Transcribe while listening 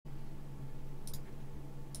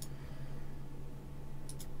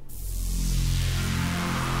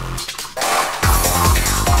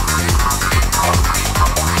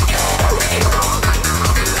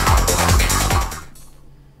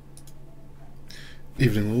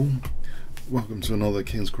Evening all, welcome to another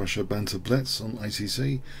kingscrusher Banter Blitz on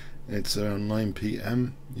ICC. It's around 9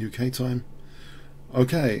 PM UK time.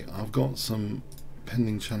 Okay, I've got some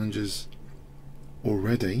pending challenges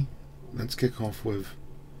already. Let's kick off with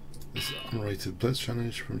this unrated Blitz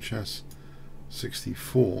challenge from Chess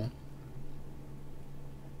 64.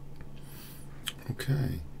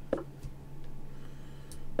 Okay,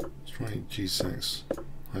 let's try G6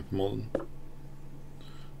 hypermodern,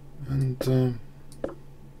 and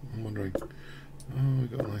I'm wondering, oh,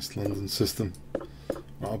 we've got a nice London system.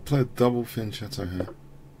 I'll play a double fianchetto here.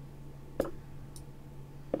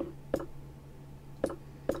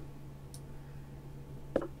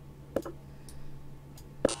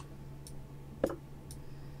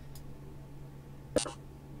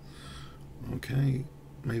 Okay,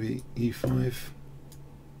 maybe E5.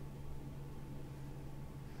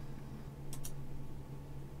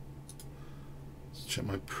 Let's check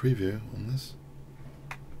my preview on this.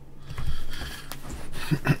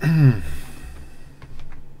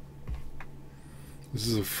 This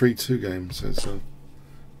is a 3-2 game, so it's a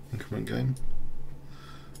increment game.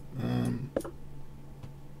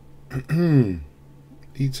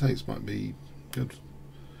 E takes might be good,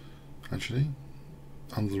 actually,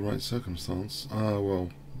 under the right circumstance. Ah, well,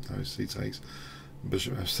 no, C takes.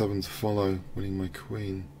 Bishop F7 to follow, winning my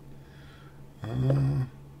queen.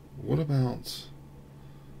 What about?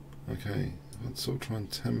 Okay, let's sort of try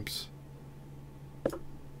and tempt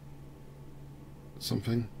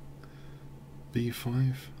something.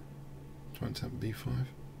 B5. Try and tap B5.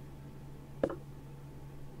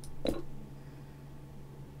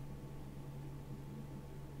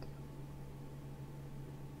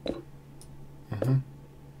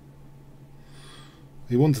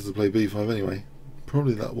 He wanted to play B5 anyway.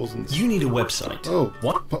 Probably that wasn't. You need a website. Oh,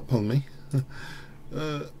 what? Pardon me.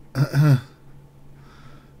 I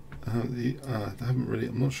haven't really.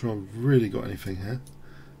 I'm not sure I've really got anything here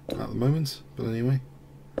at the moment. But anyway.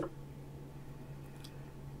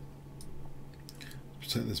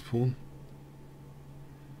 Take this pawn,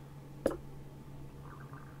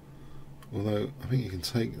 although I think you can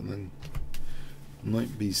take and then knight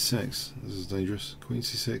b6. This is dangerous. Queen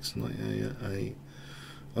c6, knight a.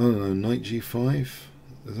 I don't know, knight g5.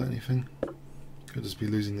 Is that anything? Could just be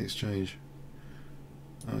losing the exchange.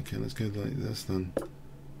 Okay, let's go like this then.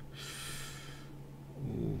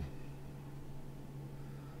 Ooh.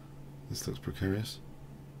 This looks precarious.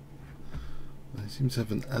 I seem to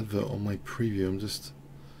have an advert on my preview. I'm just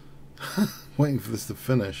waiting for this to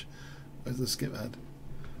finish. Where's the skip ad?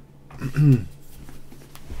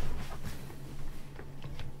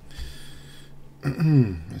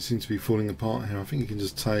 I seem to be falling apart here. I think you can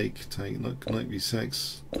just take knight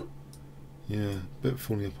b6. Yeah, a bit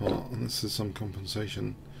falling apart. Unless there's some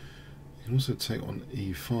compensation. You can also take on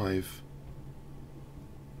e5.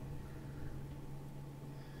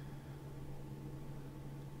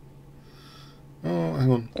 Oh,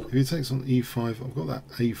 hang on. If he takes on e5, I've got that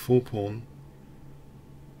a4 pawn.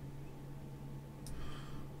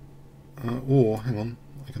 Or, hang on,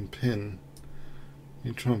 I can pin.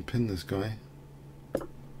 You try and pin this guy.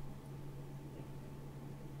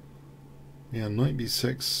 Yeah, knight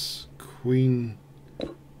b6, queen.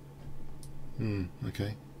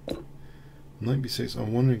 Okay. Knight b6.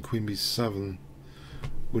 I'm wondering queen b7.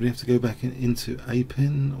 Would he have to go back into a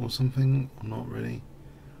pin or something? Or not really.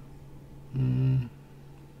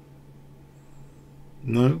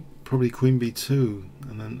 No, probably queen b2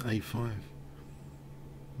 and then a5.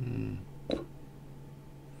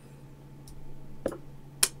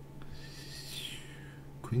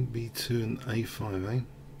 Queen b2 and a5, eh?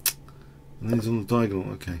 And then he's on the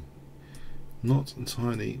diagonal. Okay, not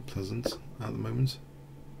entirely pleasant at the moment.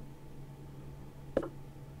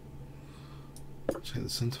 Check the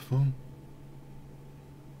centre file.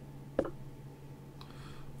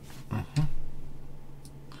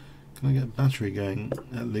 Can I get battery going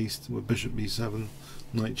at least with bishop b7,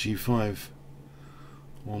 knight g5,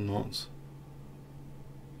 or not?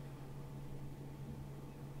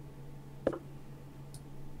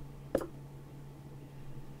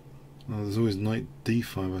 Oh, there's always knight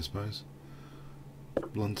d5, I suppose.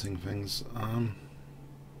 Blunting things. Knight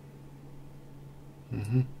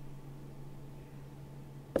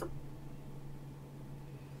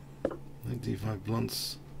d5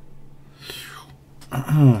 blunts.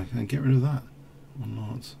 Can I get rid of that or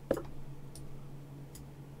not?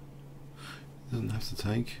 Doesn't have to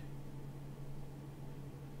take.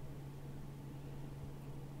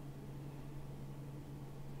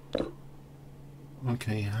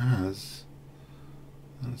 Okay, he has.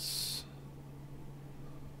 That's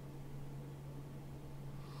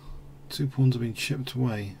 2 pawns have been chipped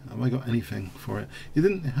away. Have I got anything for it? You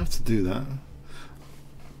didn't have to do that.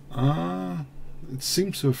 It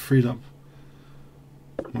seems to have freed up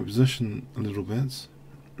my position a little bit.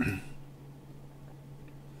 I'm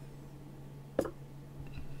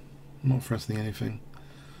not threatening anything.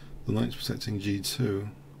 The knight's protecting G2.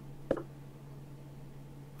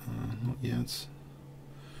 Not yet.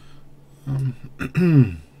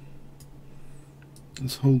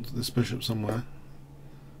 Let's hold this bishop somewhere.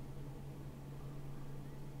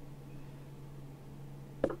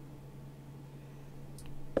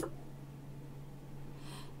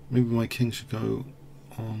 Maybe my king should go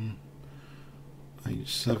on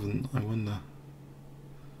H7, I wonder.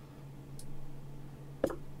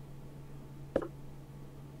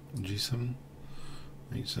 G7,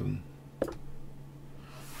 H7.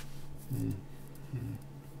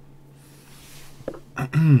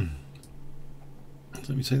 Let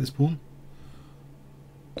me take this pawn.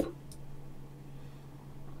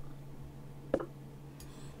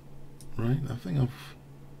 Right, I think I've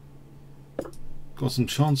got some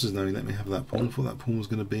chances now. Let me have that pawn. I thought that pawn was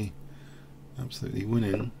going to be absolutely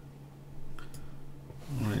winning.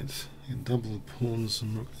 Right, double the pawns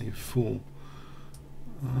and rook a4.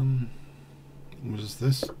 What is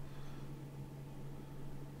this?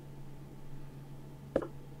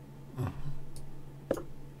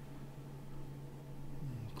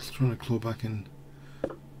 Trying to claw back in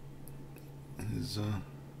his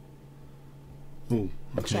oh,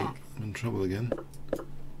 okay, check. I'm in trouble again.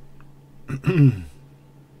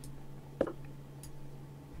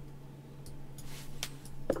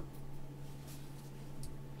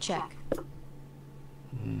 Check.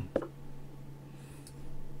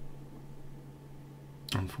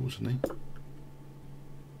 Unfortunately.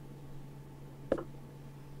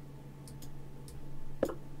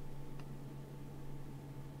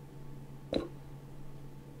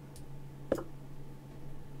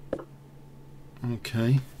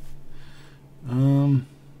 Okay. I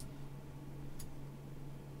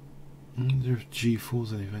wonder if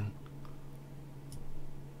G4's anything.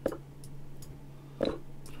 Try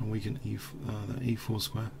and weaken that E4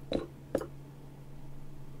 square.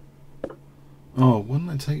 Oh, what did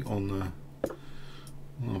I take on there?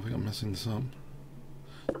 Oh, I think I'm messing this up.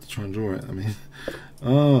 To try and draw it, I mean.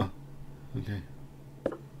 Oh, okay.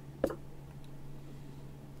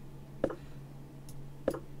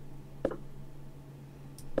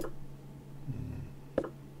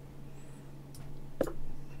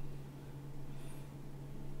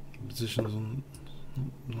 Positions on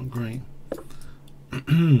not great.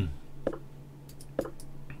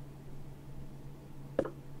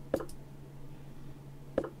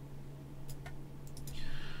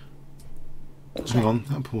 Hang on,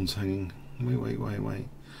 that pawn's hanging. Wait. Right.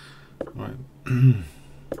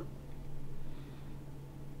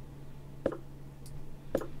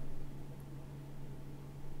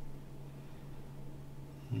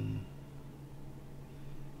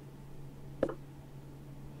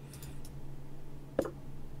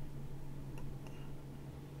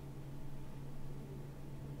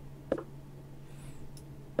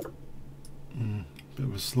 Bit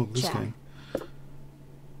of a slog this game.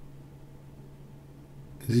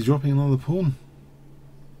 Is he dropping another pawn?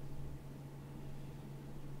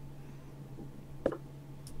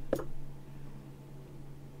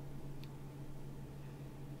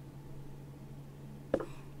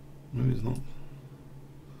 Maybe it's not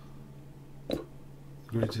the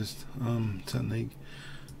greatest technique.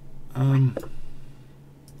 Try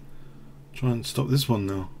and stop this one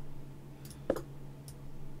now.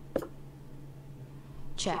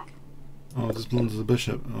 Check. Oh, I just blundered the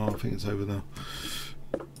bishop. Oh, I think it's over now.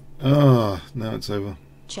 Ah, now it's over.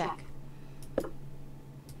 Check.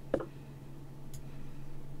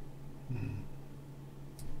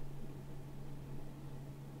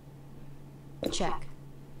 Check.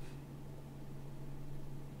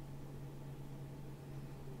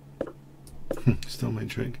 Stalemate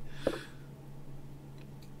trick.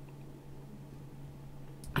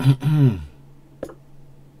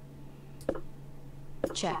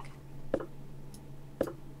 Check.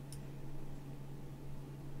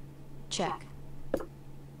 Check.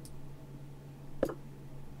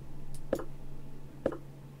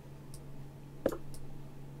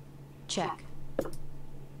 Check.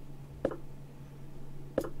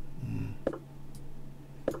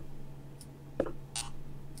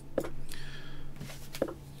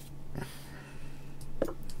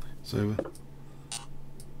 It's over.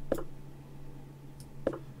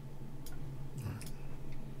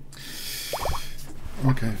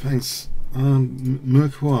 Okay, thanks.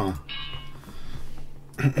 Mercois.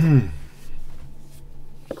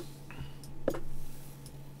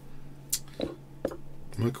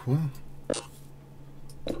 Mukwa.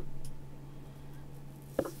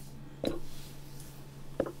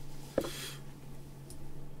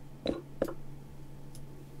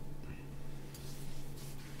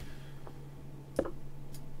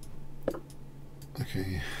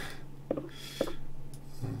 Okay.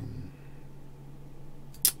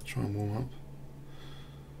 Try and warm up.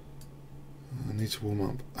 I need to warm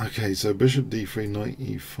up. Okay, so bishop d3, knight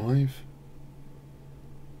e5.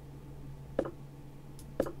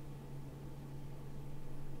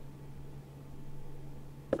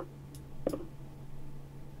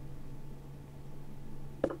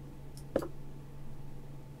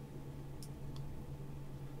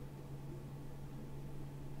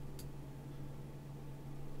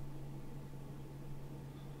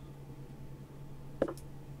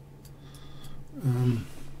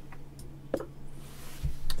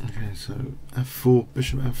 Okay, so f4,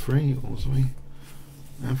 bishop f3, or something.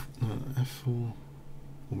 F4,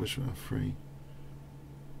 or bishop f3.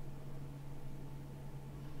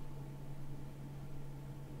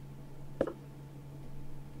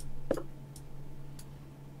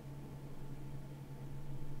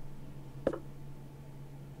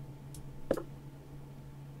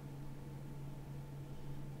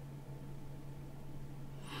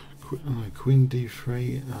 Queen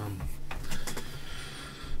d3.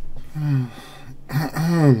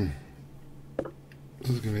 This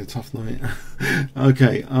is going to be a tough night.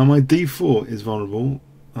 Okay, my d4 is vulnerable.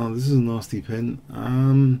 Oh, this is a nasty pin.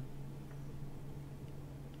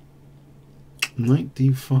 Knight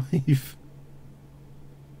d5.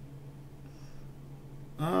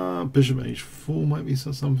 Bishop h4 might be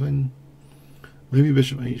something. Maybe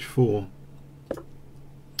bishop h4.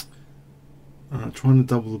 Trying to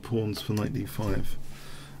double the pawns for knight d5.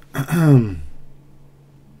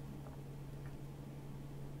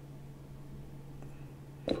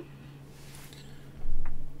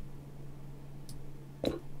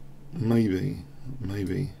 Maybe.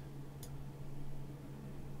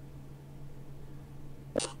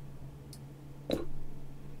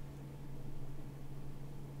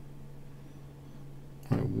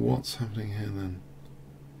 Right, what's happening here then?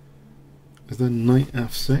 Is there knight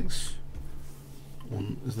f6? Or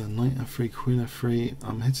is there knight f3, queen f3?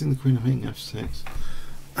 I'm hitting the queen, I'm hitting f6.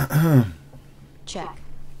 Check.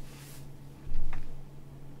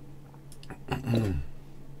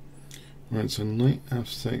 Right, so knight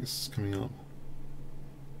f6 is coming up.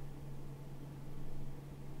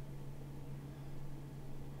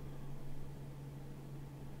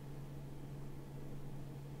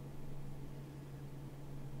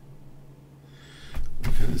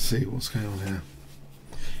 Okay, let's see what's going on here.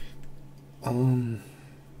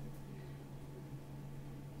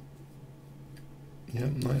 Yeah,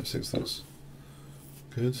 knight f6 looks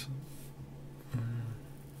good.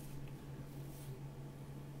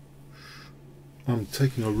 I'm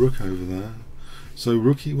taking a rook over there. So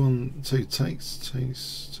rook e1, so takes.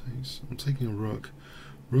 I'm taking a rook.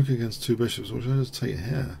 Rook against two bishops. What should I just take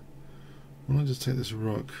here? Why don't I just take this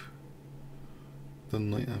rook? Then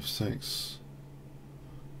knight f6.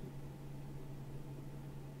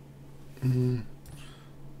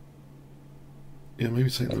 Yeah, maybe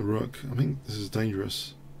take the rook. I think this is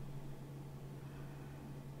dangerous.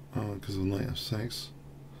 Oh, because of knight f6.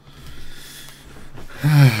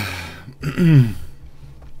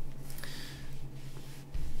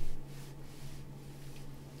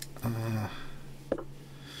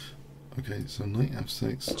 Okay, so knight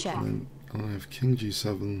f6. Check. And then I have king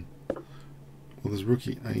g7. Well, there's rook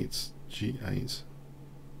e8, g8.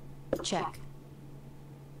 Check.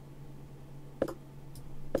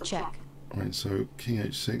 Check. Right, so king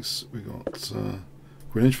h6. We got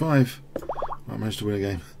queen h5. Right, I managed to win a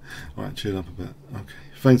game. Alright, cheered up a bit. Okay,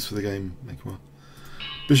 thanks for the game, Mekwa.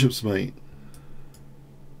 Bishop's mate.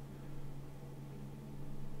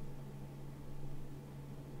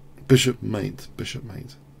 Bishop mate.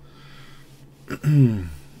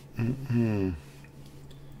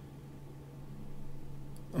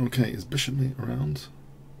 Okay, is bishop mate around?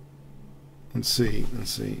 Let's see.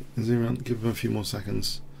 Is he around? Give him a few more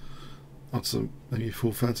seconds. Up to maybe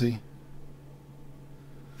 4:30.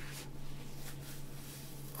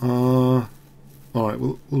 Alright,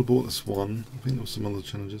 we'll abort this one. I think there were some other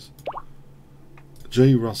challenges.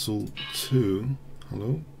 J Russell 2.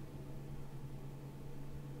 Hello.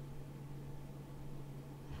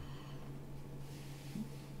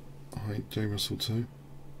 Hi, J Russell 2.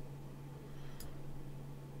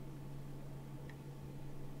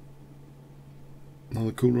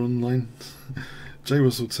 Another caller online. J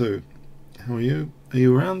Russell 2. How are you? Are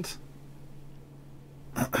you around?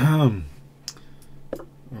 Alright.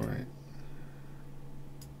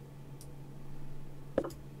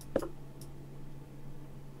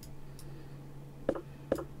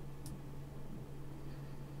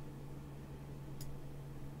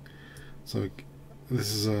 So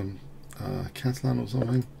this is Catalan or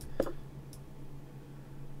something.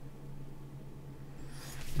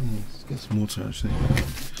 Let's get some water actually.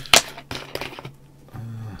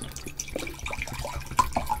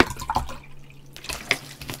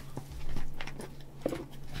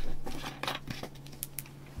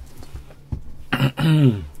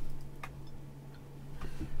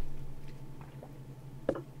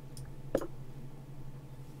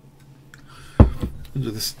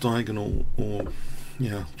 Under this diagonal, or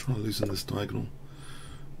yeah, try to loosen this diagonal.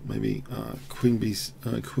 Maybe queen b,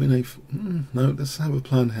 queen a. No, let's have a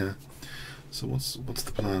plan here. So what's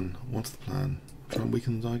the plan? What's the plan? Try and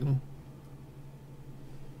weaken the diagonal.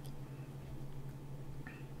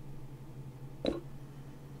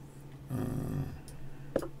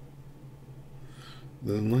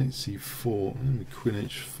 The knight c4, maybe queen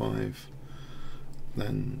h5,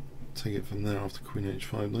 then take it from there after queen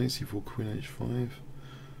h5, knight c4, queen h5,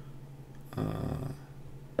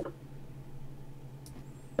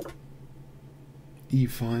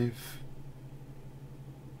 e5,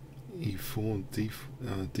 e4,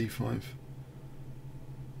 d5.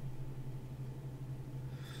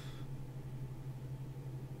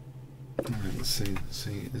 Alright, let's see.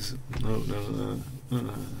 Is no.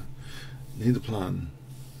 Need a plan.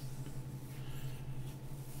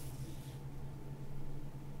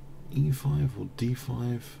 E5 or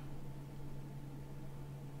D5?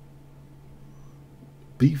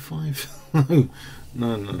 B5?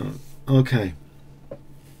 No. Okay.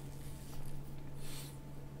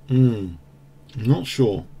 Not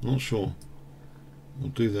sure. We'll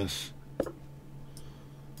do this. Let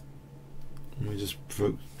me just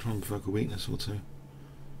try and provoke a weakness or two.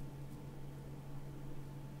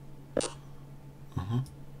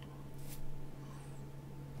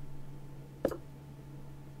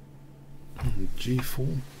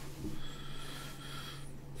 G4.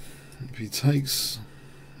 If he takes,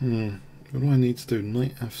 what do I need to do?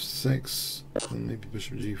 Knight f6, and maybe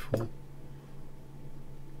bishop g4.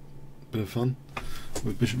 Bit of fun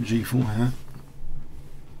with bishop g4 here.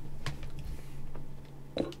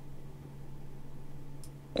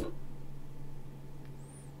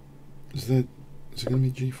 Is it going to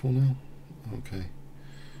be g4 now? Okay.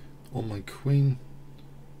 On my queen.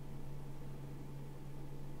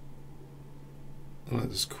 I like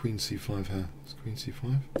this queen c5 here. It's queen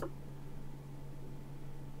c5.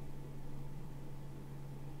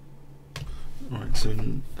 Alright, so I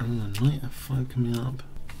don't know, knight f5 coming up,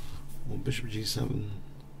 or bishop g7.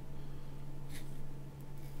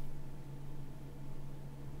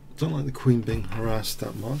 Don't like the queen being harassed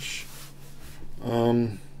that much.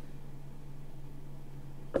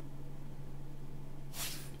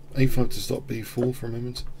 A5 to stop b4 for a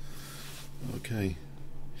moment. Okay.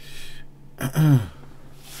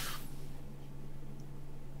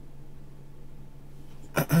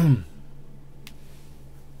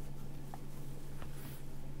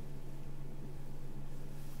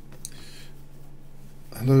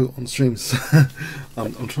 Hello on streams.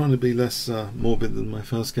 I'm trying to be less morbid than my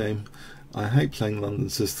first game. I hate playing London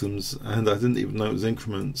systems, and I didn't even know it was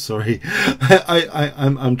increment. Sorry,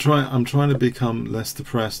 I'm trying to become less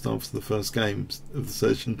depressed after the first game of the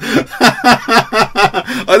session.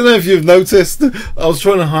 I don't know if you've noticed. I was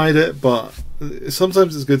trying to hide it, but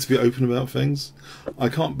sometimes it's good to be open about things. I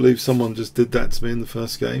can't believe someone just did that to me in the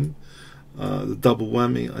first game. The double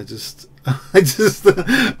whammy. I just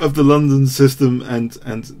of the London system and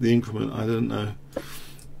the increment. I don't know.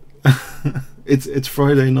 It's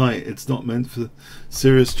Friday night. It's not meant for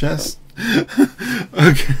serious chess.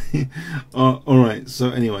 Okay. Alright,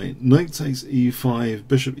 so anyway, knight takes e5,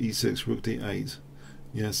 bishop e6, rook d8.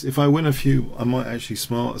 Yes, if I win a few, I might actually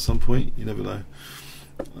smile at some point. You never know.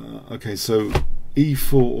 Okay, so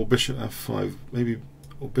e4 or bishop f5, maybe,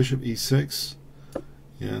 or bishop e6.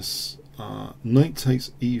 Yes. Knight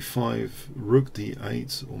takes e5, rook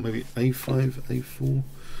d8, or maybe a5, a4,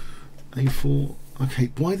 a4.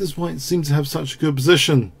 Okay, why does white seem to have such a good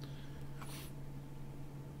position?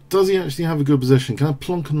 Does he actually have a good position? Can I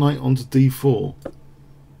plonk a knight onto d4?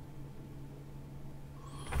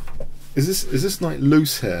 Is this knight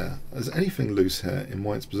loose here? Is anything loose here in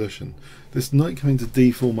white's position? This knight coming to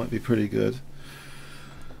d4 might be pretty good.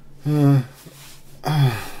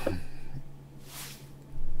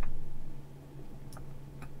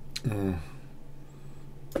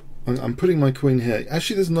 I'm putting my queen here.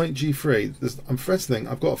 Actually, there's knight g3. I'm threatening.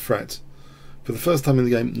 I've got a threat. For the first time in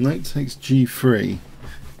the game, knight takes g3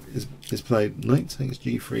 is played. Knight takes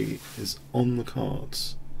g3 is on the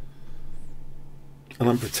cards. And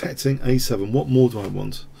I'm protecting a7. What more do I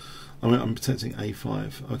want? I mean, I'm protecting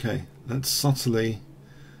a5. Okay, let's subtly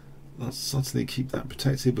I'll subtly keep that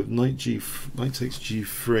protected with knight takes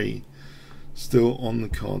g3 still on the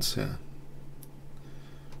cards here.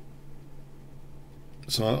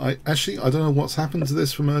 So I don't know what's happened to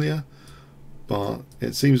this from earlier, but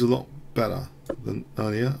it seems a lot better than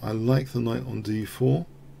earlier. I like the knight on d4.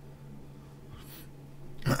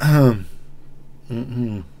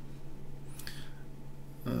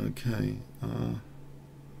 Okay.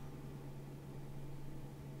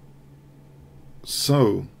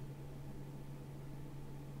 So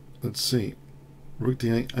let's see. Rook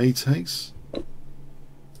d8, a takes. All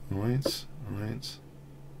right.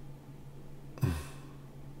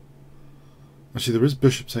 Actually, there is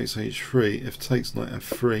bishop takes h3. If takes knight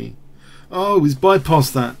f3. Oh, he's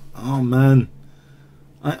bypassed that. Oh man,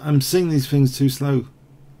 I'm seeing these things too slow,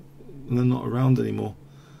 and they're not around anymore.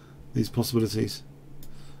 These possibilities.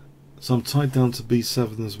 So I'm tied down to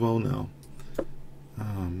b7 as well now.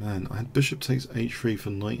 Oh man, I had bishop takes h3 for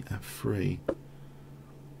knight f3.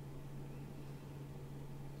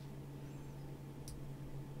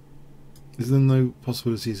 Is there no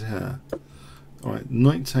possibilities here? Alright,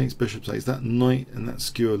 knight takes, bishop takes. That knight and that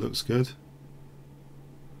skewer looks good.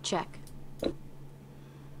 Check.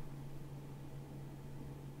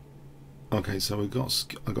 Okay, so I got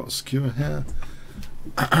a skewer here.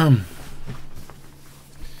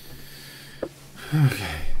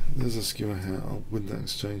 Okay, there's a skewer here. I'll win that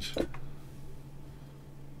exchange.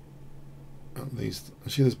 At least.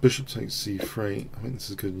 Actually, there's bishop takes c3. I think this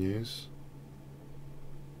is good news.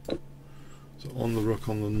 So on the rook,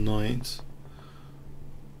 on the knight.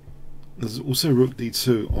 There's also rook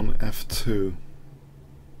d2 on f2.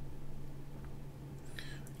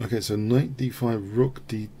 Okay, so knight d5, rook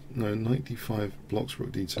d... No, knight d5 blocks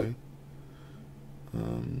rook d2.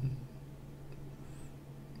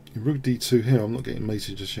 Rook d2 here, I'm not getting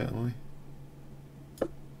mated just yet, am I?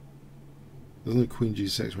 There's no queen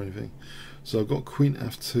g6 or anything. So I've got queen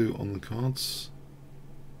f2 on the cards.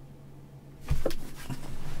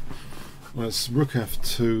 Well, it's rook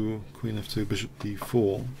f2, queen f2, bishop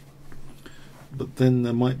d4. But then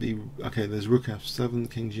there might be, okay, there's rook f7,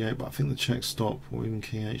 king g8, but I think the checks stop, or even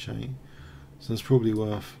king h8. So it's probably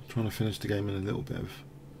worth trying to finish the game in a little bit of...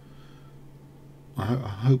 I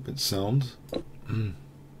hope it's sound.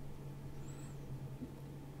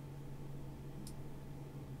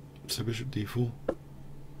 So bishop d4.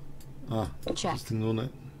 Just ignore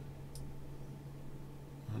it.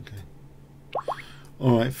 Okay.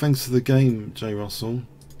 Alright, thanks for the game, J. Russell.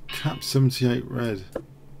 Cap 78 red.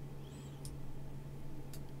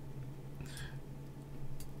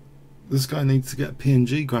 This guy needs to get a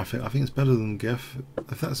PNG graphic. I think it's better than GIF.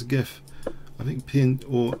 If that's a GIF, I think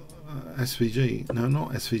or SVG. No,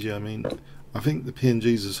 not SVG. I mean, I think the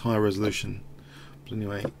PNGs is higher resolution. But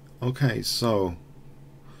anyway, okay. So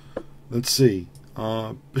let's see.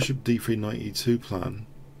 Bishop d3, knight e2 plan.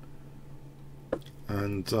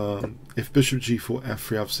 And if bishop g4,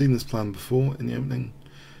 f3, I've seen this plan before in the opening.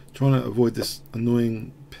 Trying to avoid this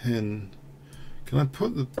annoying pin. Can I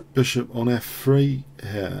put the bishop on f3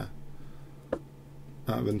 here?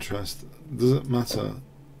 Out of interest, does it matter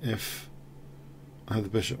if I have the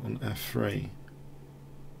bishop on f3?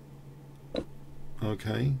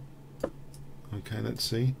 Okay, let's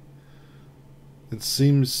see. It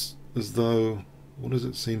seems as though, what does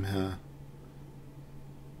it seem here?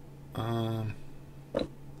 I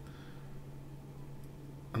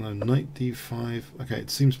know, knight d5. Okay, it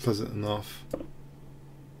seems pleasant enough.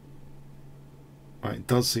 Right, it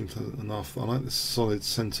does seem pleasant enough. I like this solid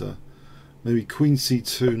center. Maybe queen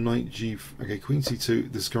c2, knight g... Okay, queen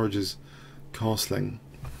c2 discourages castling.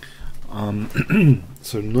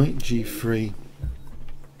 So knight g3.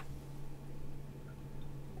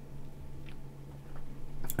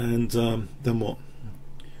 And then what?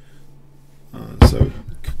 So,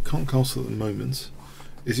 can't castle at the moment.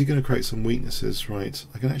 Is he going to create some weaknesses? Right,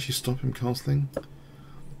 I can actually stop him castling.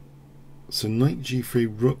 So knight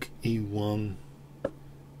g3, rook e1.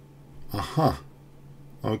 Aha!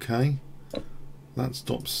 Okay. That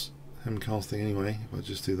stops him casting anyway, if I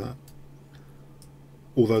just do that.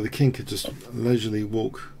 Although the king could just leisurely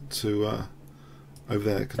walk to over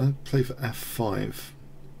there. Can I play for f5?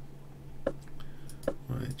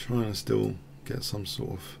 Right, trying to still get some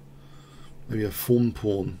sort of, maybe a fawn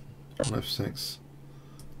pawn on f6.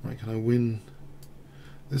 Right, can I win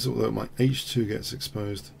this? Although my h2 gets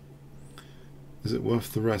exposed. Is it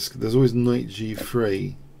worth the risk? There's always knight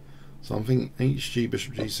g3. So I'm thinking hg,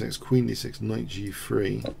 bishop g6, queen d6, knight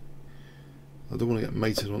g3. I don't want to get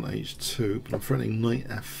mated on h2, but I'm threatening knight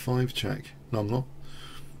f5 check. No, I'm not.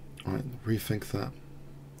 Alright, rethink that.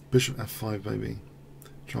 Bishop f5, baby.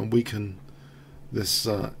 Try and weaken this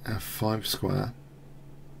f5 square.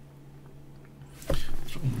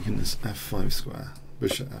 Making this f5 square,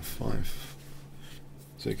 bishop f5.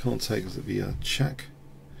 So you can't take it be a check.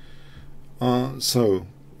 So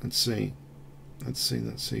let's see.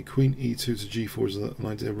 Queen e2 to g4 is an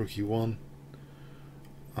idea. Rook e1.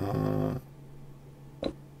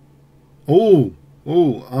 Oh,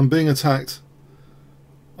 I'm being attacked.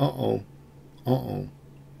 Uh oh.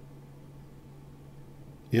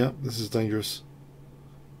 Yeah, this is dangerous.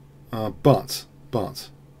 But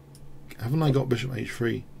haven't I got bishop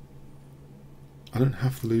h3? I don't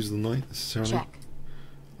have to lose the knight necessarily. Check.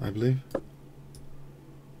 I believe.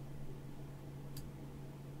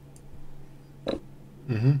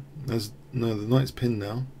 There's no, the knight's pinned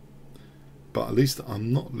now, but at least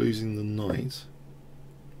I'm not losing the knight.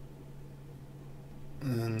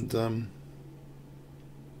 And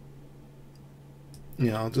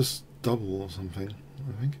yeah, I'll just double or something.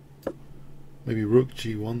 I think maybe rook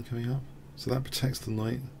g1 coming up, so that protects the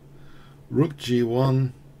knight. Rook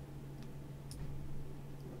g1.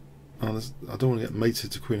 Oh, I don't want to get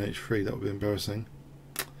mated to queen h3. That would be embarrassing.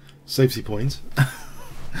 Safety point.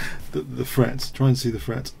 the threat. Try and see the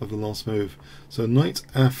threat of the last move. So knight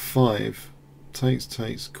f5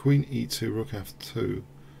 takes queen e2, rook f2.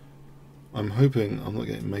 I'm hoping I'm not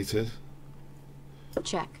getting mated.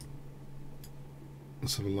 Check.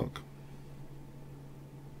 Let's have a look.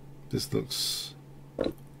 This looks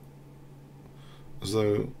as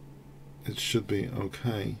though it should be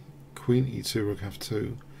okay. Queen e2, rook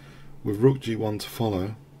f2, with rook g1 to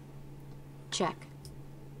follow. Check.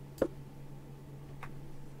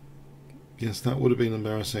 Yes, that would have been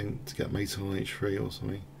embarrassing to get mated on h3 or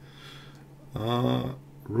something.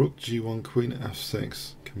 Rook g1, queen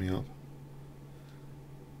f6 coming up.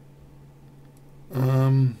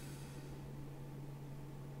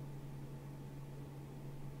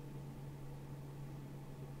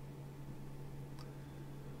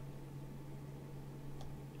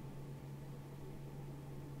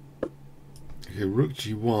 Okay, rook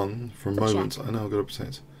g1 for a moment. Check. I know I've got to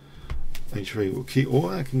protect h3. We'll keep,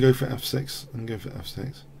 or I can go for f6 and go for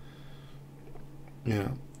f6.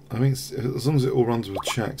 Yeah, I mean, as long as it all runs with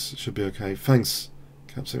checks, it should be okay. Thanks,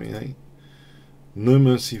 Cap78. No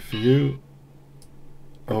mercy for you.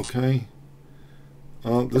 Okay.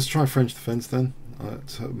 Let's try French defense then.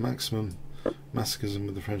 To maximum masochism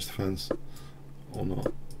with the French defense, or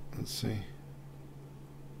not. Let's see.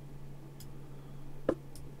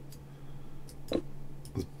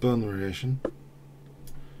 Let's burn the radiation.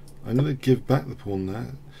 I'm going to give back the pawn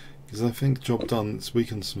there because I think job done. It's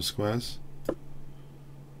weakened some squares.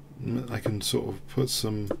 I can sort of put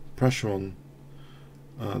some pressure on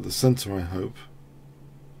the center, I hope.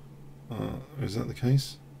 Is that the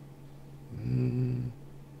case?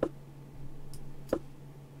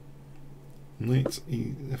 Knight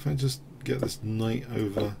e. If I just get this knight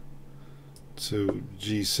over to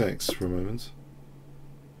g6 for a moment.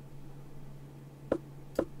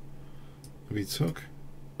 We took.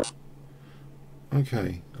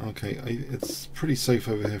 Okay. It's pretty safe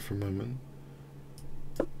over here for a moment.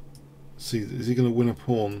 See, is he going to win a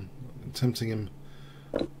pawn? I'm tempting him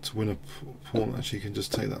to win a pawn. Actually, you can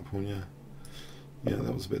just take that pawn. Yeah,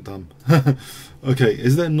 that was a bit dumb. Okay,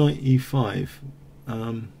 is there knight e5?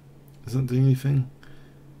 Is that doing anything?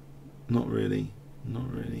 Not really.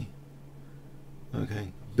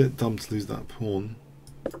 Okay, bit dumb to lose that pawn.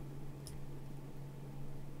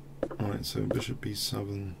 Alright, so bishop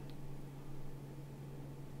b7.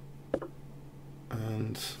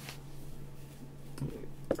 And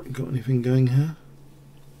got anything going here?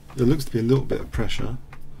 There looks to be a little bit of pressure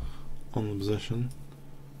on the position.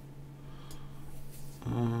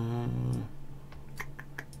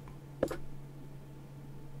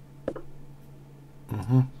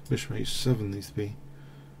 Bishop h7 needs to be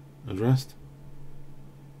addressed.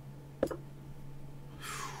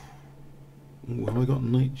 Ooh, have I got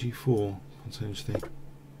knight g4 potentially?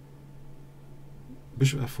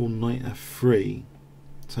 Bishop f4, knight f3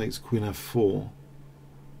 takes queen f4.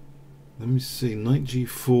 Let me see, knight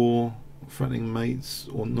g4, threatening mates,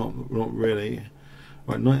 or not really.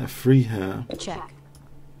 Right, knight f3 here. Check.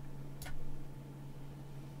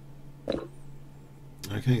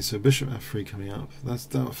 Okay, so bishop f3 coming up. I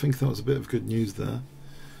think that was a bit of good news there.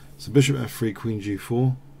 So bishop f3, queen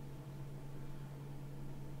g4.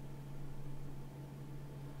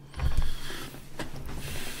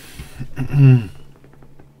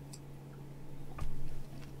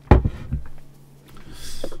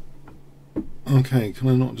 Okay, can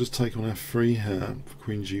I not just take on f3 here for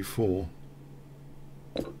queen g4?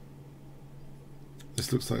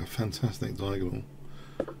 This looks like a fantastic diagonal.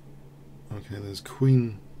 Okay, there's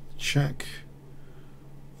queen check.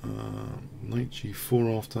 Knight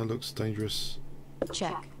g4 after, looks dangerous.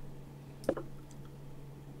 Check.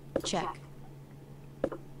 Check.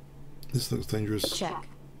 This looks dangerous. Check.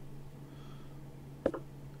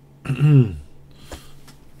 And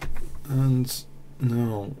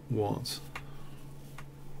now what?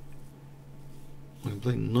 I can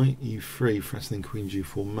play knight e3 threatening queen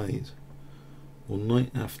g4 mate, or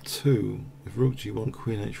knight f2 if rook g1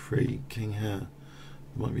 queen h3 king here.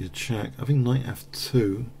 There might be a check. I think knight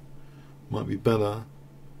f2 might be better.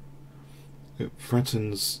 It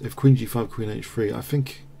threatens if queen g5 queen h3. I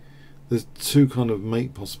think there's two kind of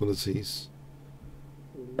mate possibilities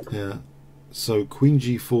here. So queen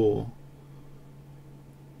g4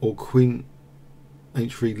 or queen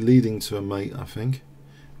h3 leading to a mate, I think,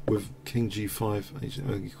 with king g5,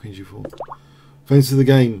 queen g4. Thanks to the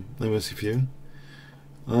game, no mercy for you.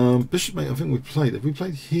 Bishop mate, I think we played. Have we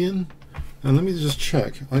played here? And let me just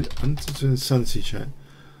check. I need to do a sanity check.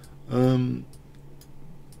 We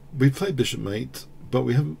played bishop mate, but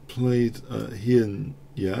we haven't played Hien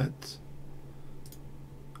yet.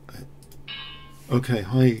 Okay,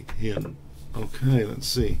 hi Hien. Okay, let's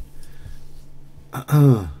see.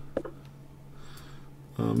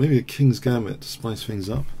 Maybe a king's gambit to spice things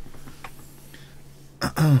up.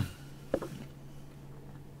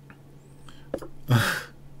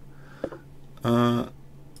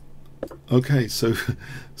 Okay, so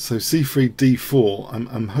c3 d4.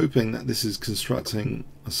 I'm hoping that this is constructing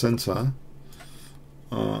a center.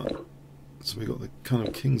 So we got the kind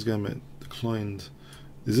of king's gambit declined.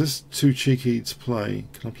 Is this too cheeky to play?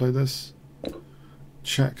 Can I play this?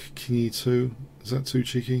 Check king e2. Is that too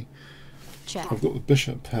cheeky? Check. I've got the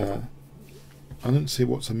bishop pair. I don't see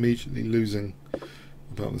what's immediately losing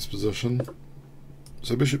about this position.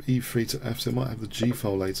 So bishop e3 to f2. Might have the g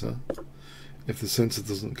file later if the center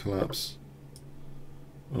doesn't collapse.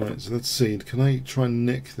 Alright, so let's see. Can I try and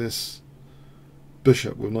nick this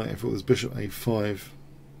bishop with knight f4? There's bishop a5.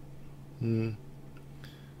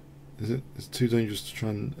 It's too dangerous to try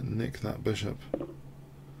and nick that bishop.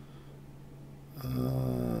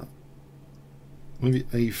 Maybe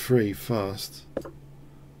a3 first.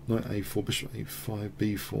 Knight a4, bishop a5,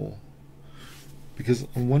 b4. Because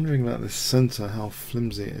I'm wondering about this center, how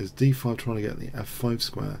flimsy it is. d5 trying to get the f5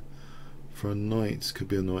 square for a knight could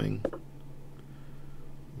be annoying.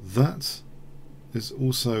 That is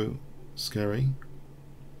also scary.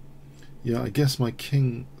 Yeah, I guess my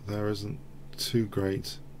king there isn't too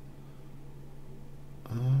great.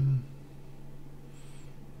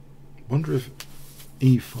 Wonder if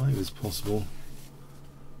e5 is possible.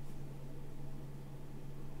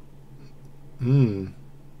 It's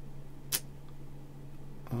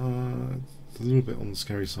a little bit on the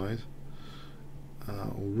scary side.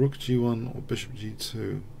 Or rook g1 or bishop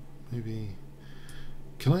g2. Maybe.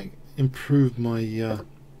 Can I improve my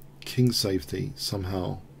king safety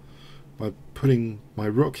somehow by putting my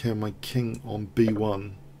rook here, my king on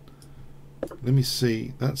b1? Let me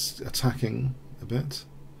see. That's attacking a bit.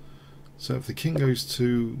 So if the king goes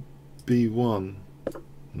to b1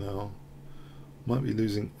 now, might be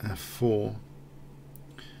losing f4.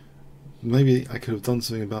 Maybe I could have done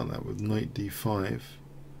something about that with knight d5.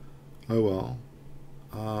 Oh well.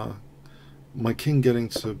 My king getting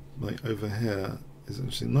to like over here is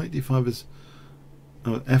interesting. Knight d5 is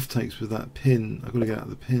f takes with that pin. I've got to get out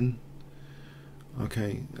of the pin.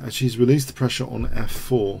 Okay, she's released the pressure on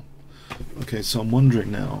f4. Okay, so I'm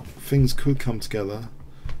wondering now, things could come together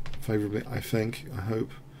favourably, I think, I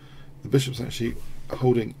hope. The bishop's actually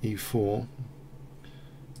holding e4.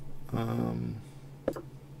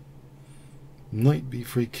 Knight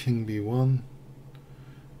b3, king b1.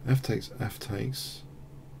 F takes.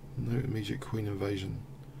 No immediate queen invasion.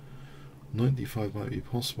 Knight d5 might be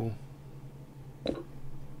possible.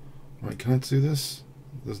 Right, can I do this?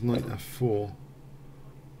 There's knight f4.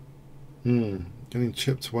 Getting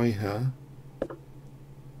chipped away here.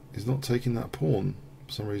 He's not taking that pawn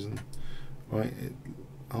for some reason. Right,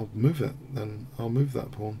 I'll move it then. I'll move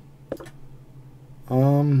that pawn.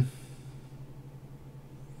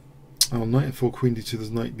 Knight f4, queen d2,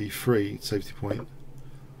 there's knight b3, safety point.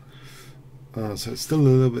 So it's still a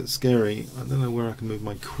little bit scary. I don't know where I can move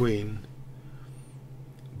my queen.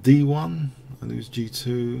 d1, I lose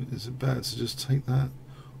g2. Is it better to just take that?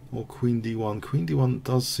 Or queen d1? Queen d1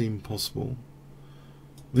 does seem possible.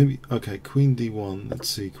 Maybe, okay, queen d1. Let's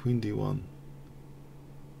see, queen d1.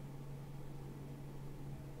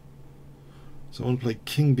 So I want to play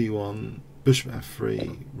king b1, bishop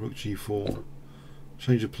f3, rook g4.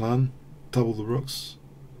 Change of plan, double the rooks.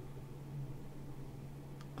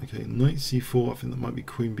 Okay, knight c4, I think that might be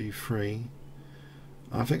queen b3.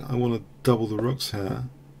 I think I want to double the rooks here.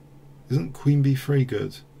 Isn't queen b3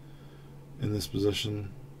 good in this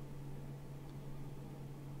position?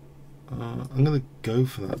 I'm going to go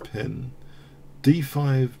for that pin.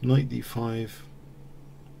 D5, knight D5.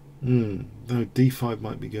 No, D5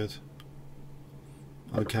 might be good.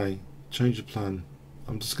 Okay, change the plan.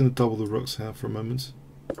 I'm just going to double the rooks here for a moment.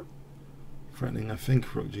 Threatening, I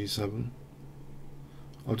think, rook G7.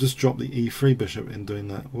 I'll just drop the E3 bishop in doing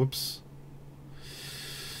that. Whoops.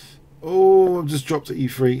 Oh, I've just dropped to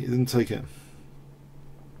E3. It didn't take it.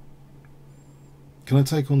 Can I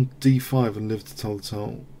take on D5 and live to tell the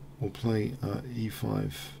tale, or play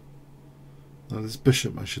E5? Now this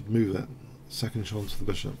bishop, I should move it. Second chance for the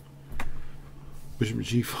bishop. Bishop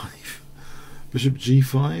G5. Bishop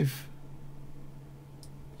G5.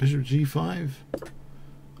 Bishop G5.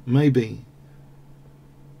 Maybe.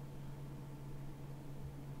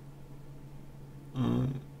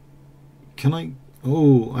 Can I?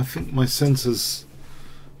 Oh, I think my centre's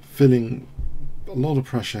feeling a lot of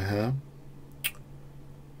pressure here.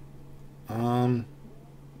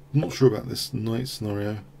 Not sure about this knight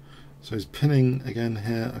scenario. So he's pinning again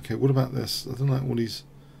here. Okay, what about this? I don't like all these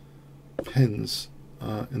pins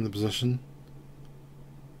in the position.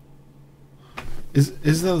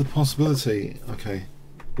 Is there the possibility? Okay,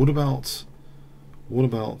 what about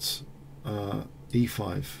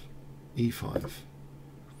E5? E5.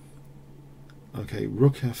 Okay,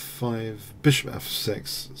 rook F5, bishop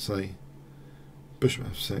F6. Say bishop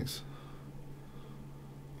F6.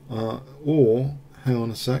 Or hang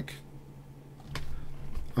on a sec.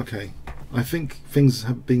 Okay, I think things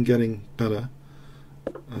have been getting better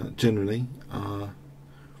generally.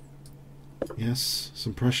 Yes,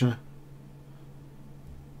 some pressure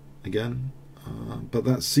again, but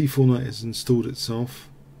that C4 knight has installed itself.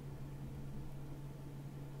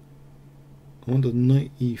 I wonder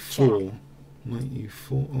knight E4. Check. Knight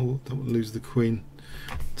E4. Oh, that would lose the queen.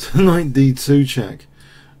 Knight D2 check.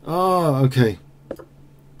 Ah, okay.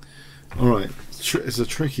 All right. It's a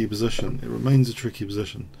tricky position. It remains a tricky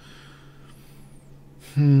position.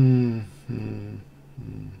 Knight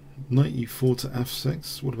E4 to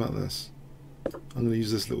F6. What about this? I'm going to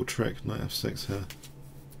use this little trick. Knight F6 here.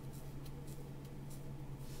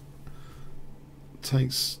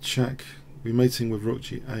 Takes check. We're mating with rook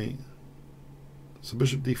G8. So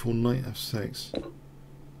bishop D4, knight F6.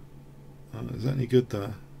 Is that any good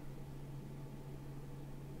there?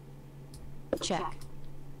 Check.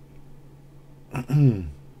 Take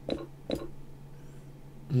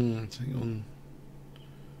on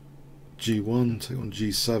G1, take on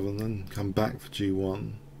G7, then come back for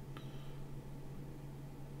G1.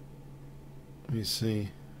 Let me see.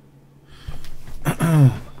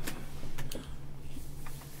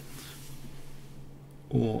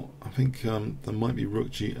 Or I think there might be rook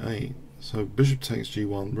G8. So bishop takes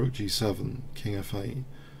G1, rook G7, king F8,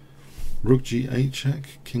 rook G8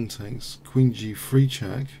 check, king takes, queen G3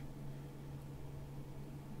 check.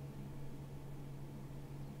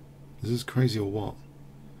 Is this crazy or what?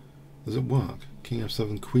 Does it work? King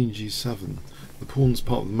F7, Queen G7. The pawn's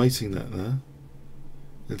part of the mating net there.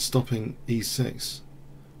 It's stopping E6.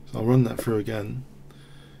 So I'll run that through again.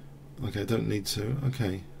 Okay, don't need to.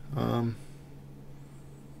 Okay.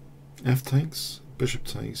 F takes, bishop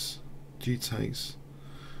takes, G takes.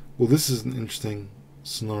 Well, this is an interesting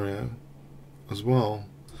scenario as well.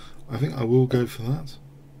 I think I will go for that.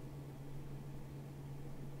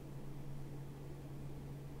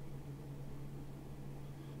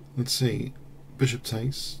 Let's see, bishop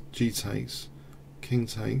takes, G takes, king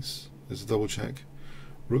takes, there's a double check,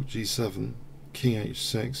 rook G7, king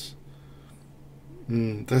H6.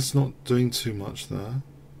 That's not doing too much there.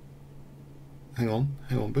 Hang on,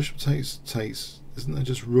 bishop takes, isn't there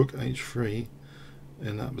just rook H3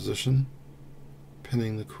 in that position,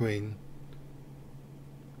 pinning the queen?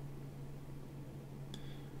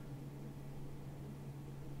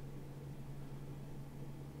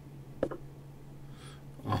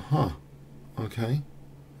 Aha, okay.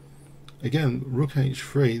 Again, rook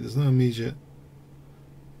H3, there's no immediate...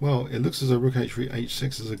 Well, it looks as though rook H3,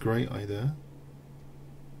 H6 is a great idea.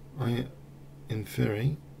 In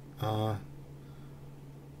theory.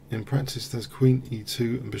 In practice, there's queen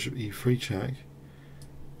E2 and bishop E3 check.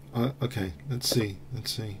 Okay, let's see.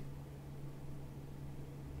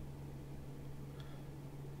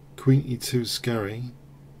 Queen E2 is scary.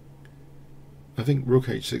 I think rook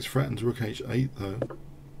H6 threatens rook H8 though.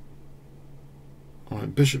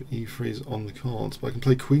 Alright, bishop E3 is on the cards, but I can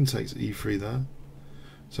play queen takes E3 there.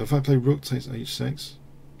 So if I play rook takes H6,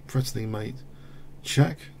 threatening mate,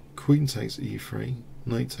 check, queen takes E3,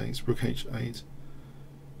 knight takes, rook H8.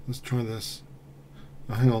 Let's try this.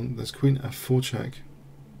 Oh, hang on, there's queen F4 check.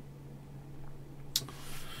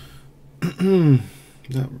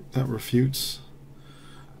 that refutes.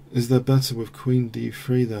 Is there better with queen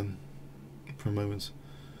D3 then? for a moment.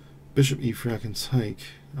 Bishop e3 I can take.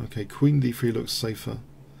 Okay, queen d3 looks safer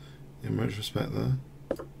in retrospect there.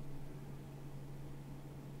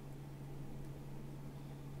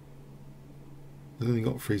 I've only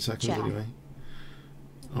got 3 seconds Check. anyway.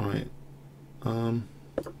 Alright.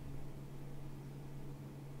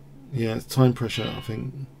 Yeah, it's time pressure, I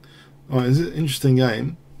think. Alright, it's an interesting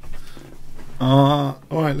game.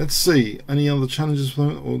 Alright, let's see. Any other challenges for the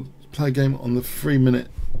moment, or play a game on the 3-minute?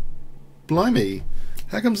 Blimey,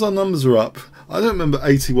 how comes our numbers are up? I don't remember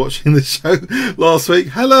 80 watching the show last week.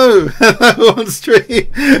 Hello, hello on stream.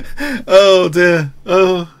 Oh dear.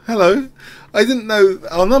 Oh, hello. I didn't know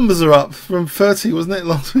our numbers are up from 30, wasn't it,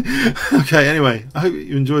 last week? Okay, anyway, I hope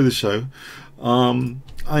you enjoy the show. I'm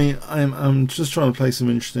just trying to play some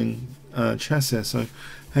interesting chess here, so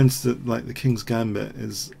hence the King's Gambit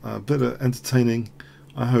is a bit entertaining,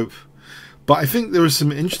 I hope. But I think there are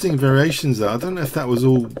some interesting variations there. I don't know if that was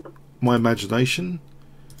all my imagination.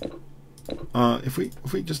 If we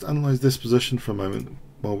just analyse this position for a moment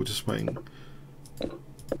while we're just waiting.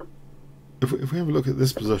 If we have a look at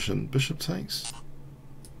this position, bishop takes.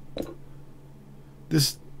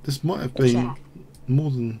 This might have been Check. more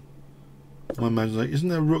than my imagination. Isn't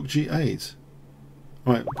there rook g8?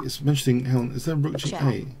 Right, it's mentioning. Hang on, is there rook Check.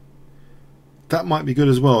 g8? That might be good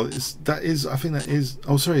as well. I think that is.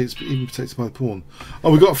 Oh, sorry, it's even protected by the pawn.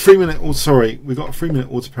 Oh, we got a 3-minute. Oh, sorry, we got a 3-minute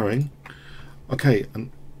auto pairing. Okay,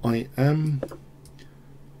 and I am.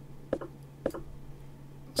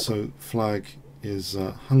 So flag is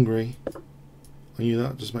Hungary. I knew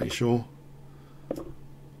that. Just making sure.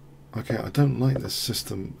 Okay, I don't like this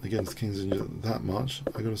system against King's Ninja that much,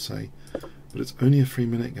 I gotta say, but it's only a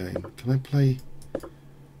 3-minute game. Can I play? All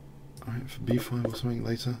right, for b5 or something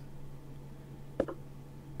later.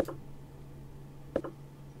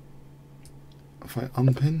 If I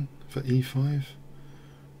unpin for e5,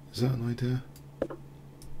 is that an idea?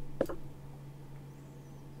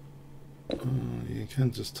 You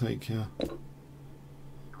can just take, yeah.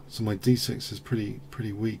 So my d6 is pretty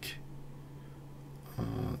weak.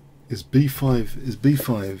 Is b5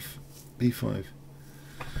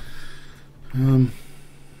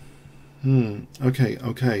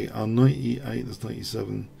 okay, knight e8, that's knight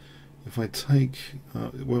e7. If I take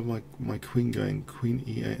where my queen going, queen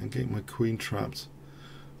e8, and getting my queen trapped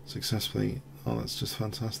successfully. Oh, that's just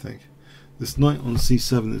fantastic. This knight on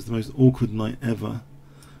c7 is the most awkward knight ever.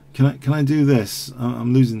 Can I do this?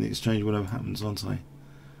 I'm losing the exchange whatever happens, aren't I?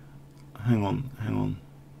 Hang on.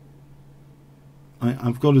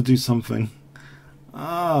 I've got to do something.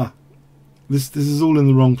 This is all in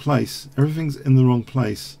the wrong place. Everything's in the wrong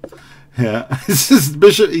place here. It's just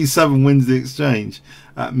bishop e7 wins the exchange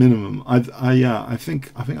at minimum. I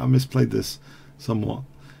think I misplayed this somewhat.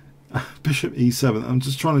 Bishop e7. I'm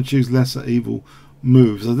just trying to choose lesser evil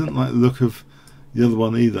moves. I didn't like the look of the other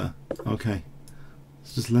one either. Okay,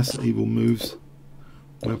 it's just lesser evil moves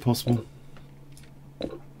where possible.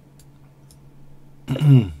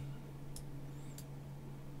 Can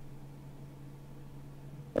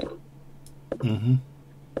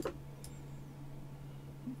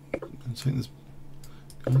I take this?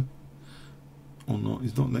 Or not?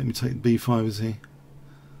 He's not letting me take b5, is he?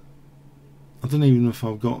 I don't even know if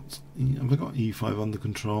have I got e5 under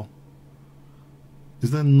control.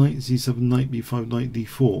 Is there knight c7, knight b5, knight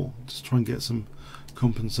d4? Just try and get some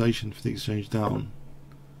compensation for the exchange down.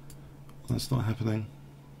 That's not happening.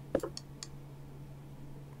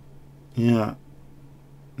 Yeah.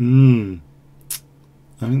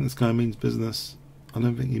 I think this guy means business. I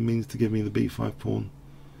don't think he means to give me the b5 pawn.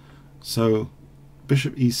 So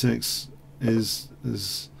bishop e6 is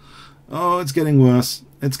oh, it's getting worse.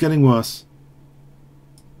 It's getting worse.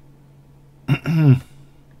 Hang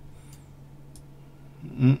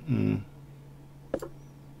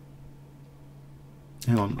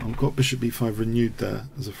on, I've got bishop b5 renewed there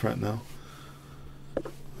as a threat now.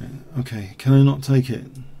 Okay, can I not take it?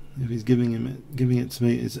 If he's giving it to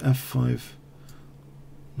me, it's f5.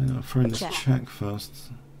 I'll throw in this check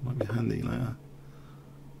first. Might be handy later.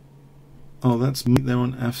 Oh, that's me there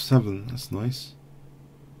on f7. That's nice.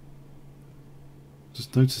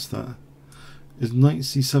 Just noticed that. Is knight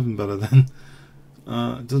c7 better then?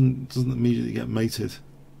 It doesn't immediately get mated.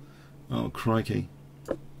 Oh crikey!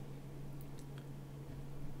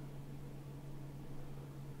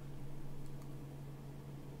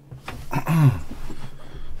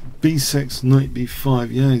 b6, knight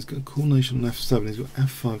b5. Yeah, he's got a coordination on f7. He's got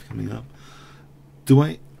f5 coming up. Do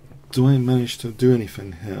I manage to do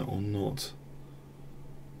anything here or not?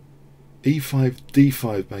 e5,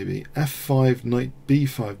 d5 maybe. f5, knight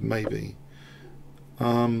b5 maybe.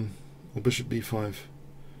 Or bishop b5.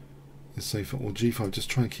 is safer, or g5. Just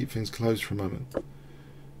try and keep things closed for a moment.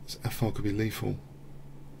 This f5 could be lethal.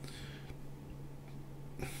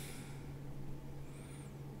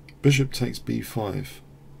 Bishop takes b5.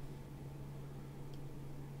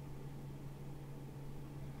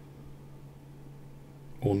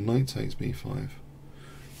 Or knight takes b5.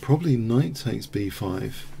 Probably knight takes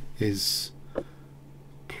b5 is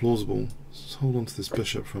plausible. Let's hold on to this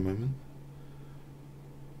bishop for a moment.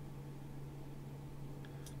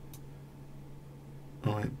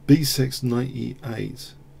 Alright, b6, knight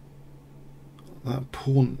e8. That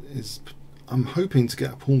pawn is... I'm hoping to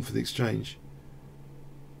get a pawn for the exchange.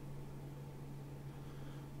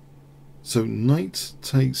 So knight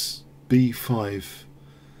takes b5.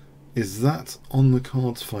 Is that on the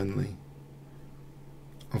cards finally?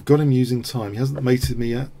 I've got him using time. He hasn't mated me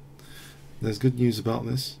yet. There's good news about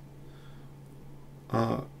this.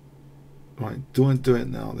 Right, do I do it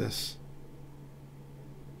now, this?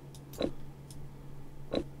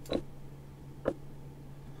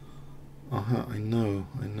 Aha, I know.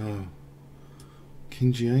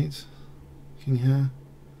 King g8? King here?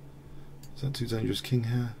 Is that too dangerous? King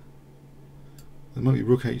here? There might be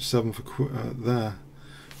rook h7 for there.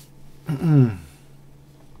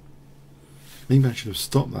 Maybe I should have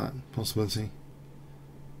stopped that possibility.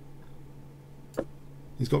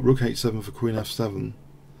 He's got rook h7 for queen f7.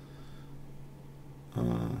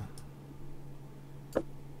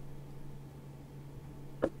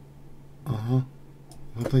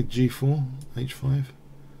 I played g4, h5.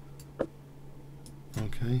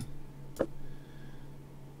 Okay.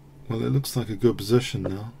 Well, it looks like a good position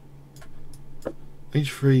now.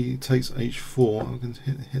 h3 takes h4. I can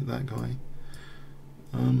hit that guy.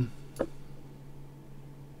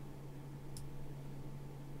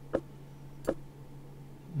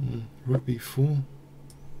 Rook b4.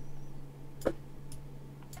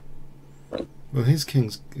 Well, his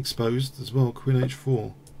king's exposed as well. Queen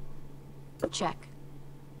h4. Check.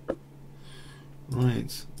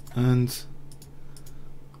 Right, and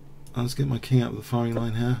let's get my king out of the firing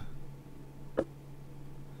line here.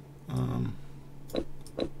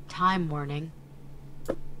 Time warning.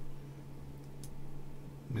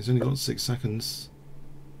 He's only got 6 seconds.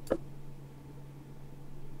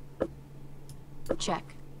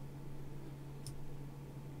 Check.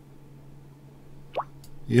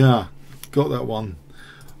 Yeah, got that one.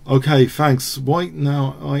 Okay, thanks. White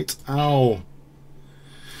Knight Owl.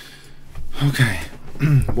 Okay,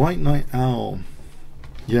 White Knight Owl.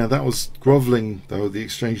 Yeah, that was grovelling though, the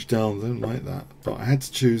exchange down. I don't like that. But I had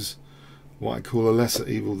to choose what I call a lesser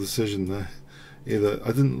evil decision there. Either I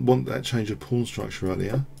didn't want that change of pawn structure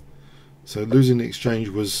earlier, so losing the exchange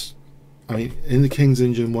was, I mean, in the King's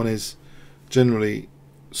engine one is generally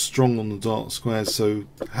strong on the dark squares, so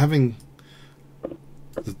having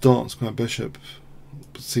the dark square bishop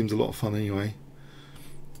seems a lot of fun anyway.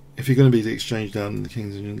 If you're going to be the exchange down in the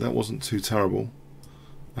King's engine, that wasn't too terrible,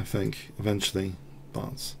 I think, eventually,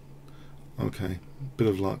 but okay, bit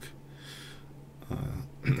of luck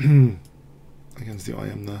against the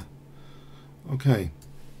IM there. Okay.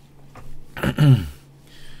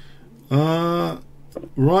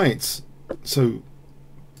 Right, so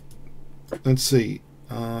let's see,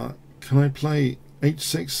 can I play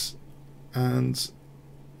h6 and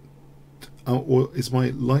or is my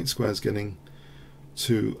light squares getting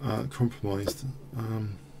too compromised?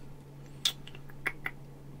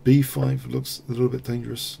 b5 looks a little bit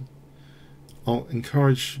dangerous. I'll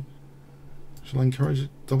encourage, shall I encourage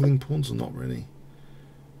doubling pawns or not really?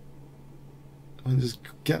 I'll just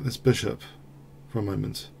get this bishop for a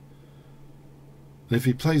moment. And if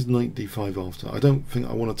he plays knight d5 after, I don't think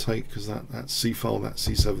I want to take, because that c file, that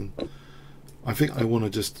c7, I think I want to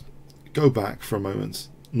just go back for a moment.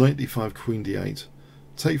 Knight d5, queen d8,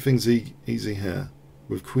 take things easy here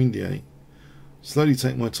with queen d8, slowly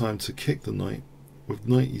take my time to kick the knight with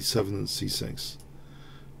knight e7 and c6.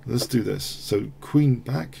 Let's do this. So queen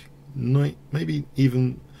back, knight, maybe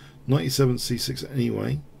even knight e7, c6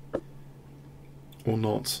 anyway, or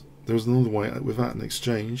not. There's another way without an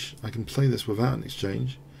exchange. I can play this without an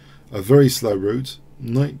exchange. A very slow route,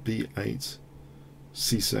 knight b8,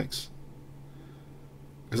 c6.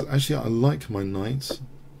 Because actually I like my knight,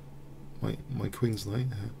 my queen's knight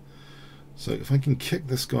here. So if I can kick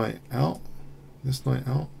this guy out, this knight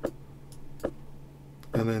out,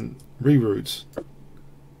 and then reroute.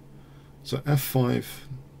 So f5,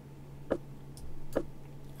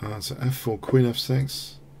 so f4, queen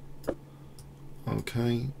f6.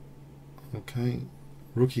 Okay, okay,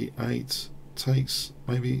 rook e8 takes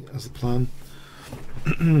maybe as the plan.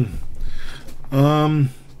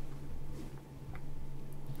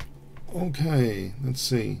 Okay, let's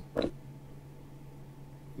see.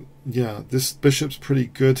 Yeah, this bishop's pretty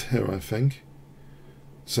good here, I think.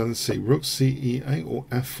 So let's see, rook ce8 or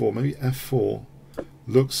f4, maybe f4.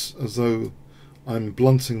 Looks as though I'm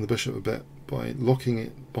blunting the bishop a bit by locking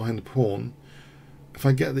it behind the pawn. If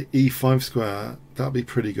I get the e5 square, that'd be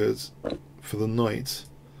pretty good for the knight.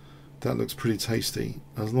 That looks pretty tasty,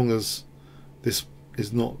 as long as this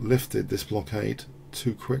is not lifted, this blockade,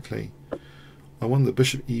 too quickly. I wonder,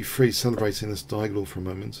 bishop e3, celebrating this diagonal for a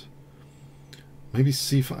moment. Maybe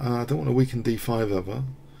c5, I don't want to weaken d5 ever.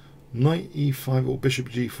 Knight e5 or bishop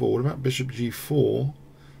g4. What about bishop g4,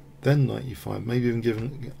 then knight e5, maybe even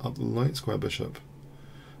giving up the light square bishop.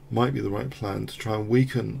 Might be the right plan to try and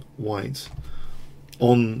weaken white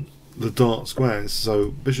on the dark squares.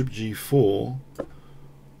 So bishop g4,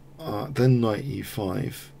 then knight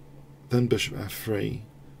e5, then bishop f3,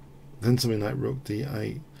 then something like rook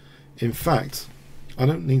d8. In fact, I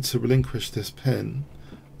don't need to relinquish this pin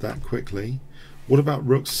that quickly. What about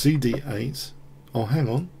rook cd8? Oh, hang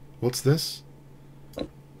on. What's this?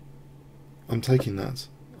 I'm taking that.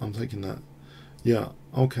 I'm taking that. Yeah,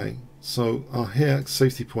 okay. So here,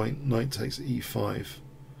 safety point, knight takes e5.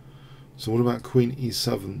 So what about queen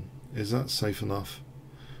e7? Is that safe enough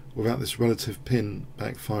without this relative pin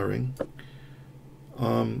backfiring?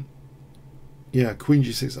 Yeah, queen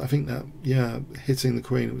g6. I think that, yeah, hitting the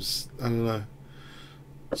queen, it was, I don't know.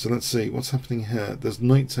 So let's see what's happening here. There's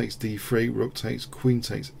knight takes d3, rook takes, queen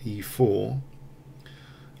takes e4.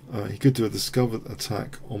 He could do a discovered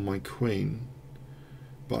attack on my queen,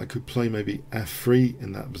 but I could play maybe f3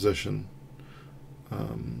 in that position.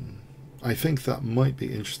 I think that might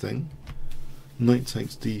be interesting. Knight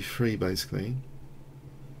takes d3 basically.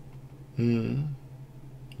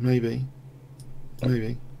 Maybe.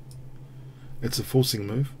 It's a forcing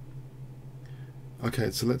move.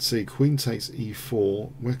 Okay, so let's see. Queen takes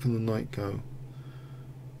e4. Where can the knight go?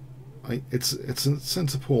 It's a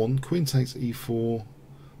centre pawn. Queen takes e4.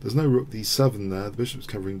 There's no rook d7 there. The bishop's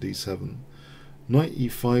covering d7. Knight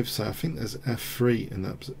e5. So I think there's f3 in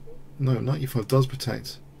that. No, knight e5 does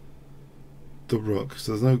protect the rook.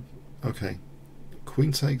 So there's no. Okay.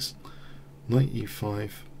 Queen takes. Knight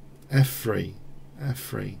e5. f3.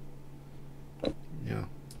 f3. Yeah,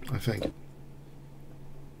 I think.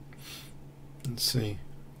 Let's see.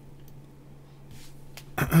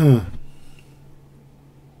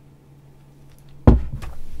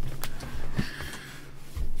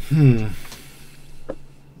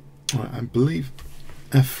 Right, I believe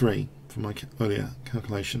f3 for my earlier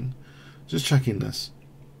calculation. Just checking this.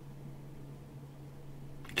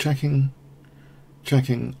 Checking.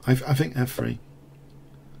 I think f3.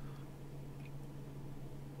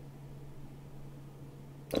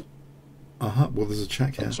 Well, there's a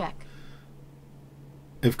check here. Check.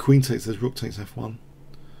 If queen takes this, rook takes f1.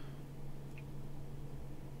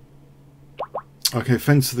 Okay,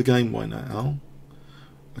 thanks for the game, White Knight Al.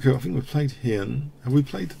 Okay, I think we've played here. Have we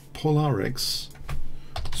played Polarix?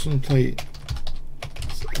 Just want to play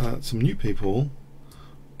some new people.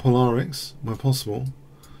 Polarix, where possible.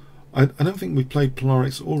 I don't think we've played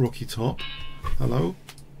Polarix or Rocky Top. Hello?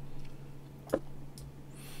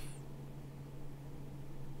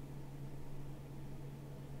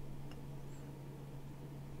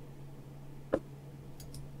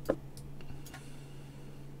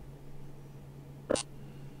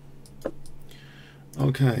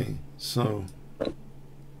 Okay, so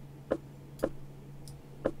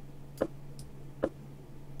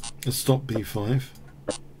let's stop b5.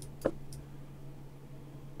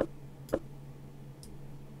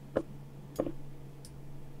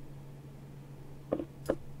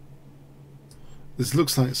 This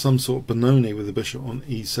looks like some sort of Benoni with the bishop on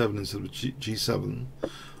e7 instead of g7.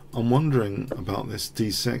 I'm wondering about this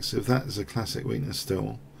d6, if that is a classic weakness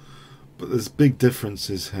still. But there's big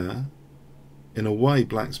differences here. In a way,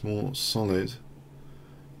 black's more solid.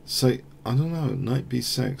 Say, I don't know, knight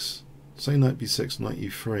b6. Say knight b6, knight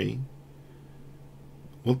e3.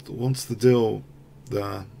 What's the deal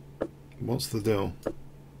there? What's the deal?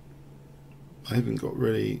 I haven't got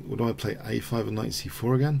really... Would I play a5 and knight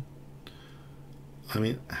c4 again? I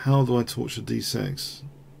mean, how do I torture d6,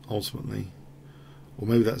 ultimately? Or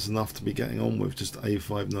maybe that's enough to be getting on with, just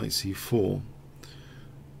a5, knight c4.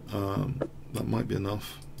 That might be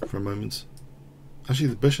enough for a moment. Actually,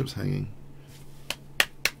 the bishop's hanging.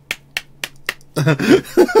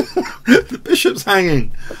 The bishop's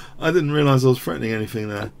hanging! I didn't realise I was threatening anything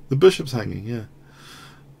there. The bishop's hanging, yeah.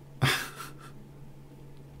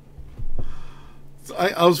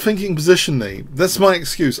 I was thinking positionally. That's my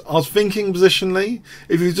excuse. I was thinking positionally.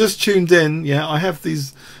 If you just tuned in, yeah, I have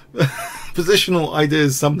these positional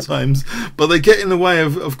ideas sometimes, but they get in the way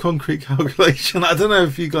of concrete calculation. I don't know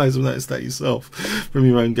if you guys have noticed that yourself from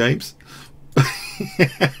your own games.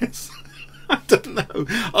 Yes. I don't know.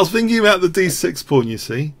 I was thinking about the d6 pawn, you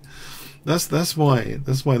see. That's why.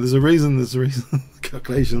 There's a reason the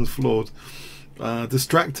calculation's flawed.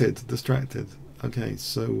 Distracted. Okay,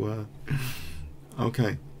 so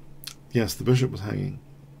okay. Yes, the bishop was hanging.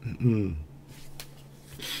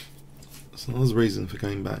 So there's a reason for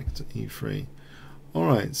going back to e3.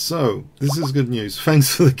 Alright, so this is good news.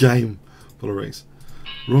 Thanks for the game, Polorix.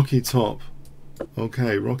 Rocky top.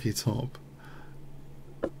 Okay, rocky top.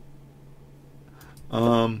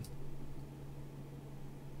 Oh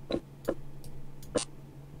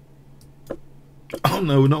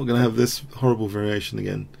no, we're not going to have this horrible variation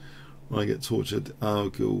again when I get tortured. Oh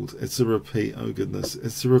god, it's a repeat. Oh goodness,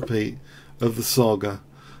 it's a repeat of the saga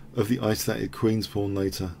of the isolated queen's pawn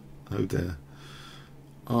later. Oh dear.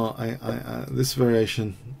 This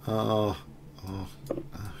variation. Try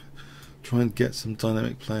and get some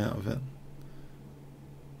dynamic play out of it.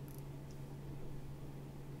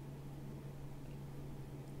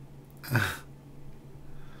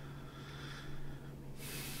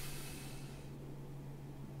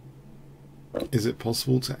 Is it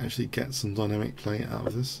possible to actually get some dynamic play out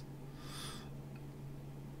of this?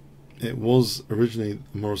 It was originally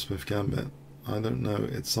the Morris Smith Gambit. I don't know,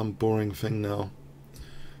 it's some boring thing now.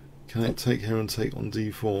 Can it take here and take on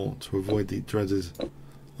d4 to avoid the dreaded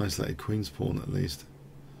isolated queen's pawn at least?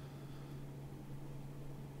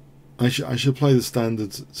 I should play the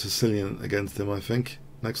standard Sicilian against him, I think,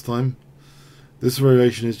 next time. This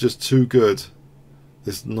variation is just too good.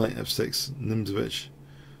 This knight f6 Nimzovich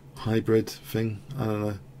hybrid thing, I don't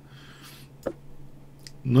know.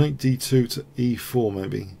 Knight d2 to e4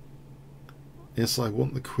 maybe. Yes, I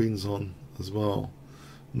want the queens on as well.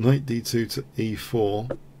 Knight d2 to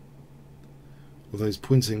e4. Although he's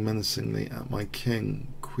pointing menacingly at my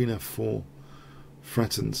king. Queen f4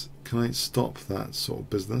 threatens. Can I stop that sort of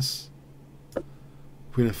business?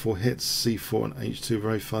 Queen f4 hits c4 and h2.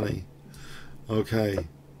 Very funny. Okay.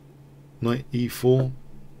 Knight e4.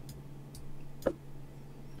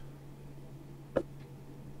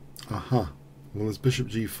 Aha. Well, there's bishop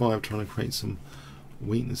g5 trying to create some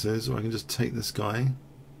weaknesses, or I can just take this guy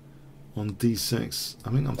on d6. I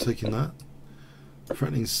think I'm taking that.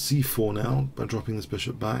 Threatening c4 now by dropping this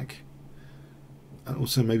bishop back. And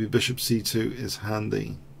also maybe bishop c2 is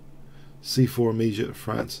handy. c4 immediate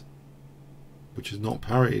threat, which is not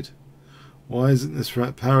parried. Why isn't this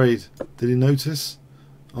threat parried? Did he notice?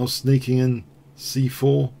 I was sneaking in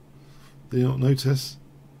c4. Did he not notice?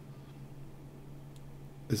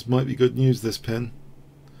 This might be good news, this pin.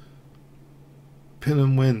 Pin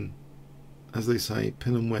and win, as they say,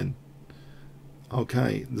 pin and win.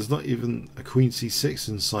 Okay, there's not even a queen c6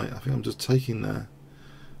 in sight. I think I'm just taking there.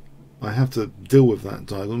 I have to deal with that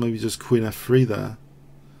diagonal. Maybe just queen f3 there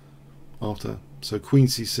after. So queen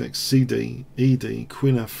c6, cd, ed,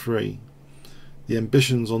 queen f3. The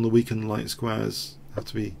ambitions on the weakened light squares have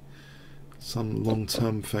to be some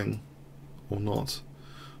long-term thing or not.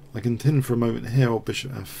 I can tin for a moment here, or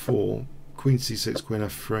bishop f4, queen c6, queen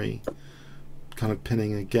f3, kind of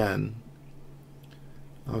pinning again.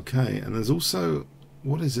 Okay, and there's also,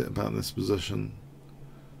 what is it about this position,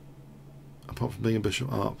 apart from being a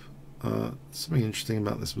bishop up? Something interesting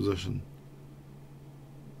about this position.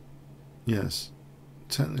 Yes,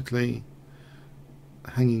 technically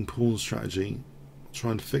hanging pawn strategy,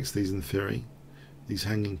 trying to fix these in theory, these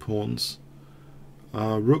hanging pawns.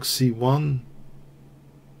 Rook c1.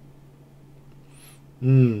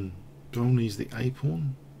 Do I want to use the a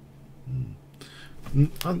pawn?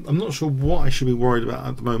 I'm not sure what I should be worried about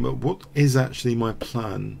at the moment. What is actually my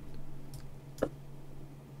plan?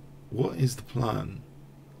 What is the plan?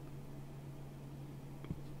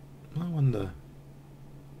 I wonder.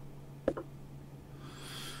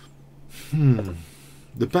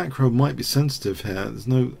 The back row might be sensitive here. There's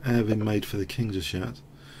no air being made for the king just yet.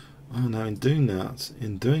 Oh no, in doing that,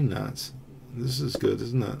 this is good,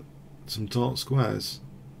 isn't it? Some dark squares.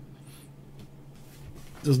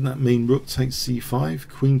 Doesn't that mean rook takes c5,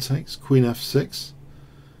 queen takes, queen f6,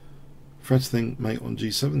 threatening mate on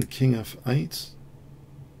g7, king f8,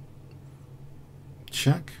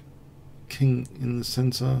 check, king in the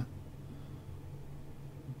centre,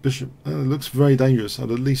 bishop. It looks very dangerous.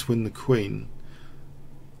 I'd at least win the queen.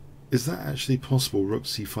 Is that actually possible? Rook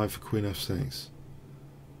c5 for queen f6.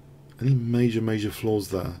 Any major flaws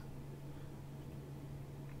there?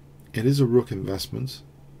 It is a rook investment.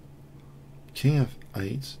 King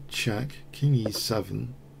f8, check, king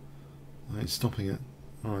e7. Alright, stopping it.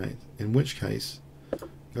 Alright, in which case,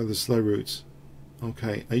 go the slow route.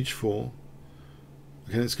 Okay, h4,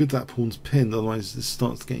 Okay, it's good that pawn's pinned, otherwise this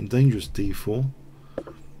starts getting dangerous. D4.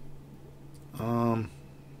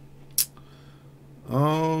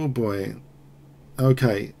 Oh boy.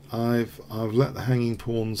 Okay, I've let the hanging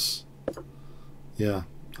pawns. Yeah.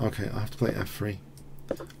 Okay, I have to play F3.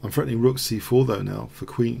 I'm threatening Rook C4 though now for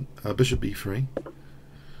Queen Bishop B3.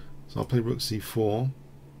 So I'll play Rook C4.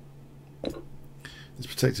 It's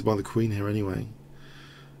protected by the Queen here anyway,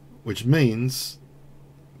 which means,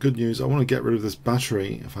 good news, I want to get rid of this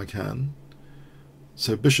battery if I can.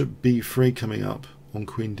 So Bishop B3 coming up on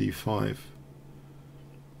Queen D5.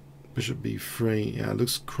 Bishop B3, yeah, it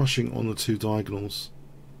looks crushing on the two diagonals.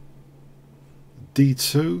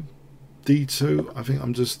 D2, D2, I think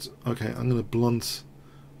I'm just, okay, I'm going to blunt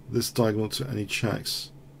this diagonal to any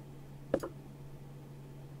checks.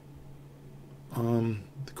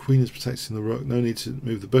 The Queen is protecting the Rook, no need to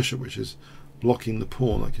move the Bishop, which is blocking the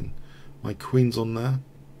pawn. I can, my Queen's on there.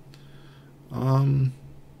 If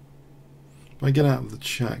I get out of the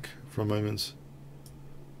check for a moment,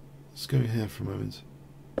 let's go here for a moment.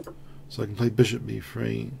 So I can play Bishop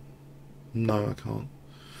B3. No, I can't.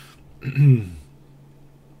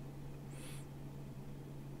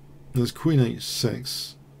 There's Queen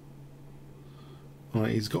H6.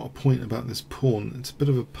 Alright, he's got a point about this pawn. It's a bit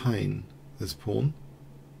of a pain, this pawn.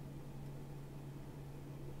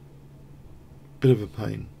 Bit of a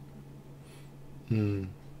pain.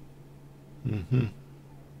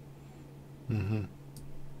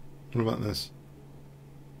 What about this?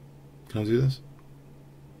 Can I do this?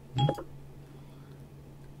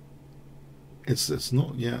 It's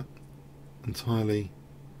not yet entirely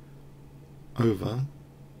over.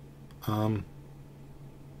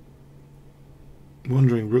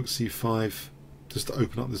 Wondering Rook C5 just to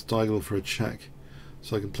open up this diagonal for a check,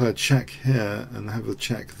 so I can play a check here and have the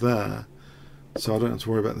check there, so I don't have to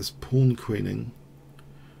worry about this pawn queening.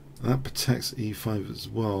 And that protects E5 as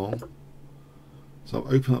well. So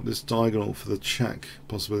I'll open up this diagonal for the check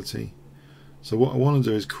possibility. So what I want to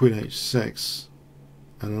do is Queen H6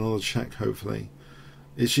 and another check hopefully.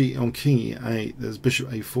 Is she on King E8? There's Bishop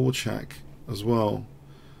A4 check as well.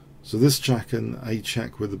 So this check and a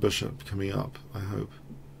check with the Bishop coming up, I hope.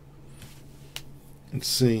 Let's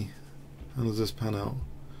see, how does this pan out?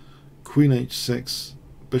 Queen H6,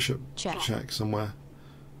 Bishop check somewhere.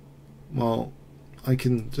 Well, I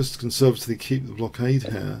can just conservatively keep the blockade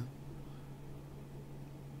here.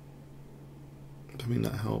 I mean,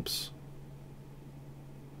 that helps.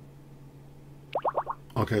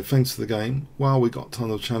 Okay, thanks for the game. Wow, we got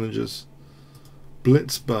tons of challenges.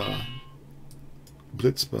 Blitzbar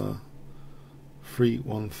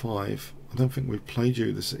 315. I don't think we've played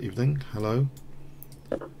you this evening. Hello.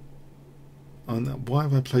 And why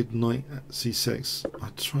have I played knight at C6? I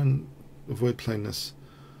try and avoid playing this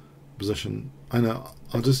position. I know,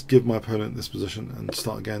 I'll just give my opponent this position and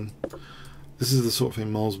start again. This is the sort of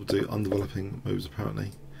thing Miles would do, undeveloping moves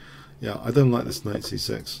apparently. Yeah, I don't like this knight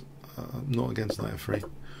C6. I'm not against knight F3.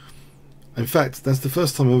 In fact, that's the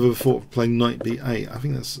first time I've ever thought of playing knight B8. I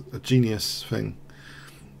think that's a genius thing.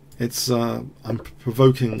 It's I'm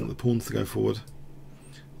provoking the pawns to go forward.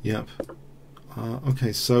 Yep.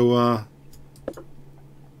 Okay, so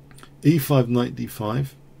E5 knight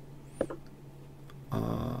D5.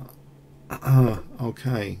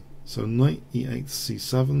 Okay, so knight E8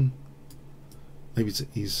 C7, maybe to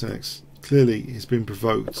E6. Clearly, he's been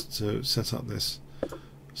provoked to set up this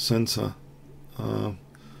center.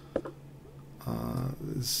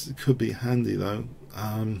 This could be handy though.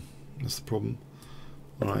 That's the problem.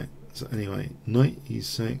 Right. So anyway, knight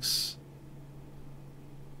E6,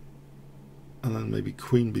 and then maybe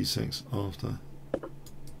Queen B6 after.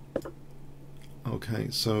 Okay,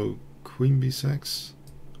 so Queen B6.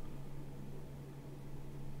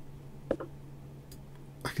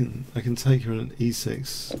 I can take her in an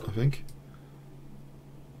E6, I think.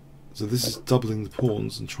 So this is doubling the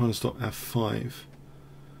pawns and trying to stop F5.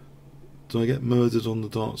 Do I get murdered on the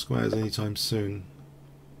dark squares anytime soon?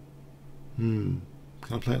 Can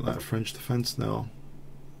I play it like a French defense now?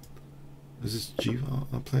 Is this G?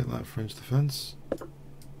 I'll play it like a French defense.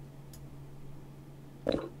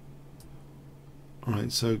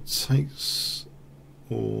 Alright, so takes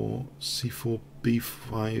or C4,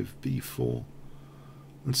 B5, B4.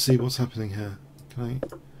 Let's see what's happening here. Can I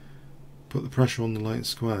put the pressure on the light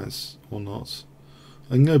squares or not?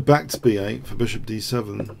 I can go back to B8 for Bishop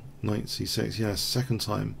D7, Knight C6. Yes, second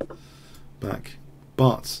time back,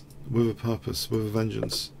 but with a purpose, with a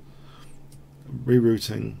vengeance.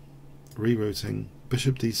 Rerouting,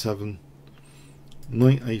 Bishop D7,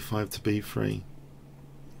 Knight A5 to B3.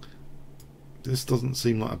 This doesn't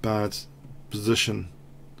seem like a bad position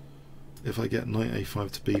if I get Knight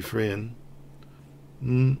A5 to B3 in.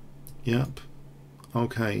 Yep.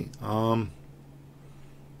 Okay.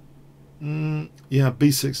 Yeah,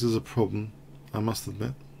 b6 is a problem, I must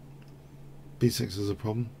admit. b6 is a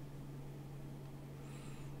problem.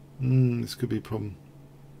 This could be a problem.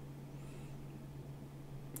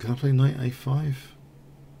 Can I play knight a5?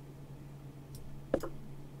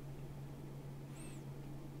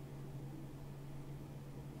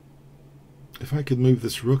 If I could move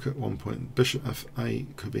this rook at one point, bishop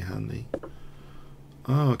f8 could be handy.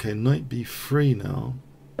 Oh, okay, knight b3 now.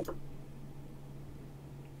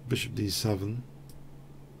 Bishop d7.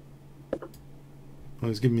 Oh,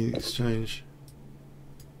 he's giving me the exchange.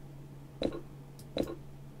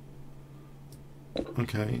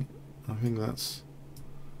 Okay, I think that's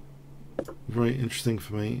very interesting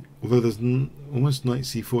for me. Although there's almost knight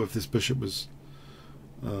c4 if this bishop was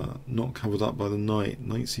not covered up by the knight.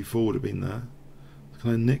 Knight c4 would have been there.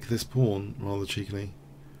 Can I nick this pawn rather cheekily?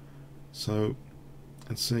 So,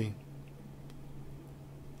 let's see.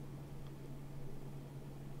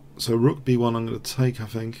 So rook b1 I'm going to take, I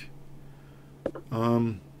think.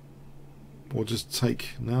 Or just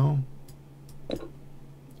take now.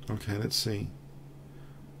 Okay, let's see.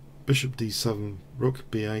 Bishop d7, rook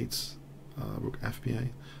b8, rook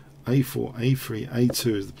fb8, a4, a3,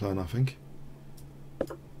 a2 is the plan, I think.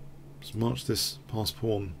 Just march this past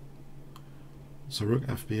pawn. So rook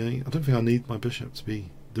fb8. I don't think I need my bishop to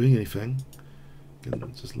be doing anything.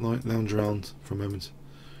 Can just lounge around for a moment.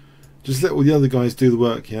 Just let all the other guys do the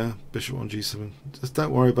work, yeah? Bishop on g7. Just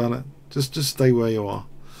don't worry about it. Just stay where you are.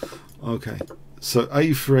 Okay. So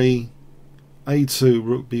a3, a2,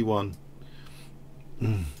 rook b1.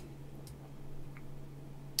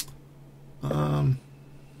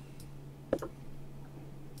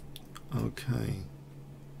 Okay.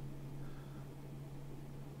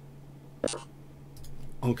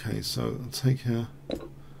 Okay, so I'll take here.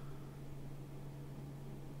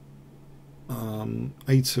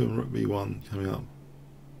 A2 and rook b1 coming up.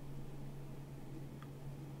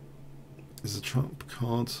 Is a trump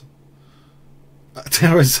card.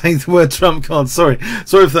 Dare I say the word trump card? Sorry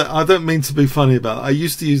if that. I don't mean to be funny about it. I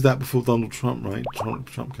used to use that before Donald Trump, right?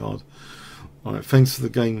 Trump card. All right. Thanks for the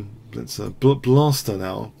game, Blitzer. Blaster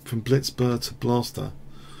now from Blitz to Blaster.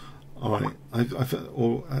 All right.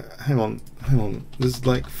 Hang on. There's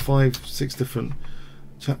like 5-6 different.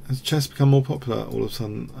 Has chess become more popular all of a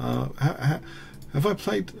sudden? Have I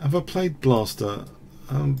played Blaster?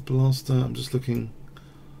 Blaster. I'm just looking.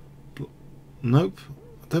 Nope.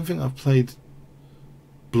 I don't think I've played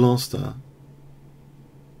Blaster.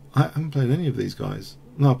 I haven't played any of these guys.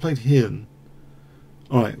 No, I played Hien.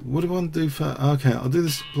 Alright, what do I want to do first? Okay, I'll do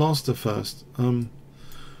this Blaster first. No,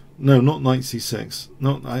 not knight c6.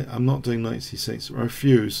 I'm not doing knight c6. I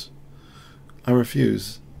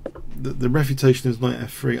refuse. The refutation is knight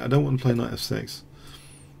f3. I don't want to play knight f6.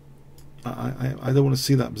 I don't want to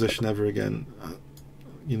see that position ever again.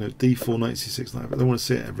 You know, d4, knight c6, knight. I don't want to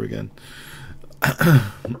see it ever again.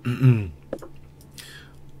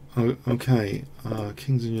 Okay,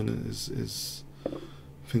 King's Union is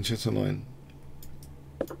Finchetto line.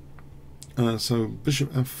 So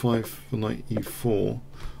bishop f5 for knight e4.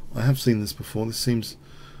 I have seen this before. This seems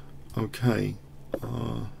okay.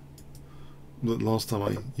 But last time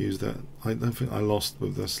I used it, I don't think I lost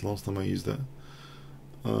with this last time I used it.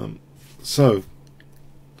 So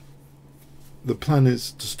the plan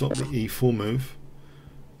is to stop the e4 move.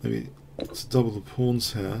 Maybe to double the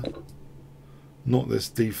pawns here. Not this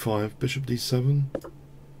d5, bishop d7.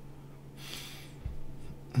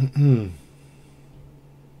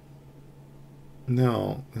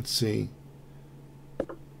 Now let's see.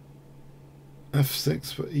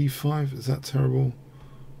 f6 for e5. Is that terrible?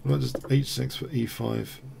 What about just h6 for e5?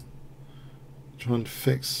 Try and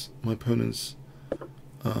fix my opponent's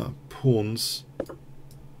pawns.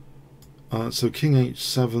 So king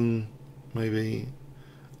h7 maybe,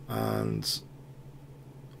 and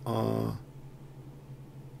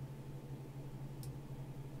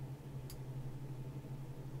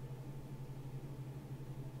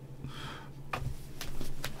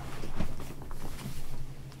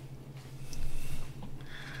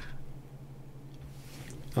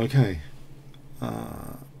okay.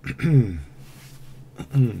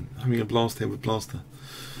 Having a blast here with Blaster.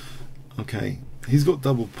 Okay, he's got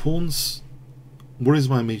double pawns. What is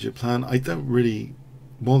my immediate plan? I don't really,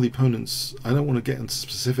 while the opponents, I don't want to get into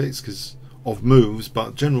specifics because of moves,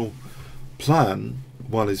 but general plan,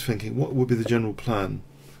 while he's thinking, what would be the general plan?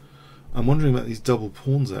 I'm wondering about these double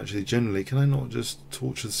pawns actually, generally. Can I not just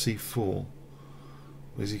torture the c4? Or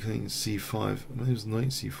is he thinking c5? Maybe it's knight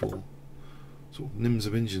c4. Sort of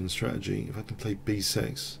Nimzabinjian strategy. If I can play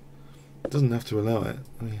b6. It doesn't have to allow it.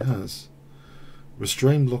 I mean, he has.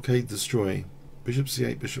 Restrain, blockade, destroy. Bishop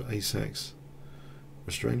c8, bishop a6.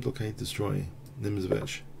 Restrain, blockade, destroy.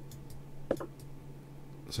 Nimzovich.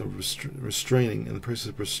 So restraining, in the process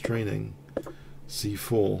of restraining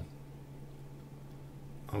c4.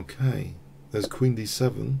 Okay, there's queen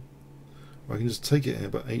d7. Or I can just take it here,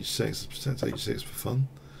 but h6. Let's protect h6 for fun.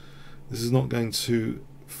 This is not going too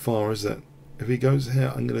far, is it? If he goes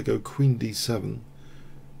here, I'm going to go queen d7.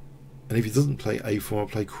 And if he doesn't play a4, I'll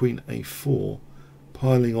play queen a4,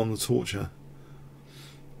 piling on the torture.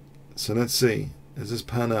 So let's see. Does this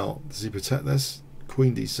pan out? Does he protect this?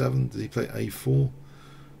 Queen d7. Does he play a4?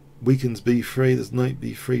 Weakens b3. There's knight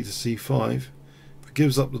b3 to c5. If he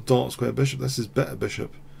gives up the dark square bishop, that's his better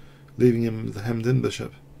bishop, leaving him with the hemmed-in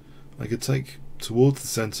bishop. I could take towards the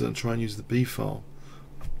centre and try and use the b file,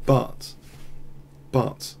 but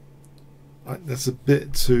that's a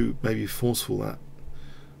bit too maybe forceful. That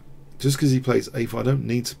just because he plays a4, I don't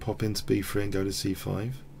need to pop into b3 and go to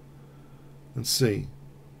c5. Let's see.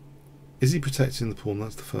 Is he protecting the pawn?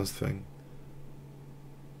 That's the first thing.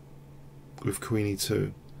 With queen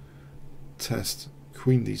e2. Test.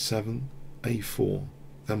 Queen d7. a4.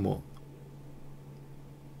 Then what?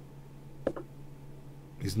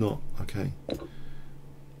 He's not. Okay.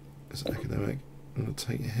 It's academic. I'm going to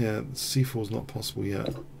take it here. c4 is not possible yet.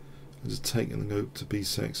 I'll just take and then go to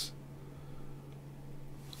b6.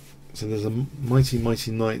 So there's a mighty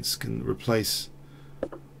knights can replace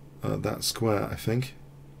that square, I think.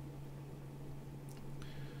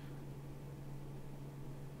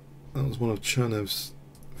 That was one of Chernev's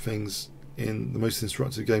things in the most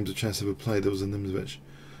instructive games of chess ever played. There was a Nimzovich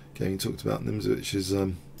game. He talked about Nimzovich's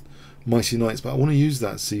mighty knights, but I want to use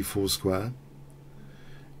that c4 square.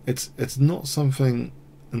 It's not something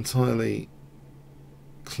entirely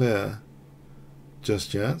clear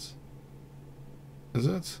just yet, is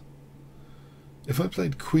it? If I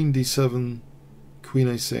played queen d7, queen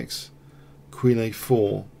a6, queen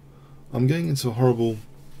a4, I'm getting into a horrible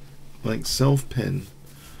like self-pin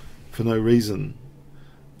for no reason,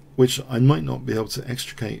 which I might not be able to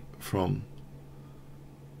extricate from.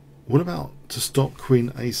 What about to stop queen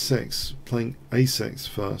a6, playing a6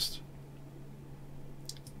 first?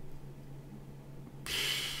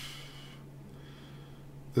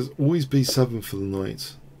 There's always b7 for the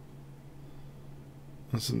knight.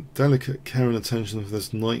 There's some delicate care and attention for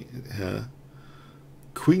this knight here.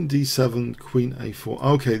 Queen d7, queen a4.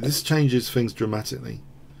 Okay, this changes things dramatically.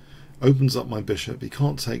 Opens up my bishop. He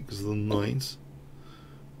can't take because of the knight.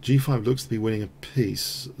 g5 looks to be winning a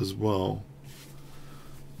piece as well.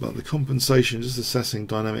 But the compensation, just assessing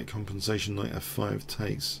dynamic compensation, knight f5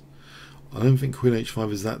 takes. I don't think queen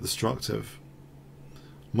h5 is that destructive.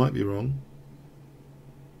 Might be wrong.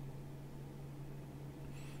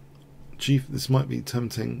 This might be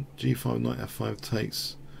tempting. g5, knight f5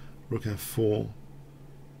 takes. Rook f4.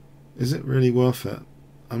 Is it really worth it?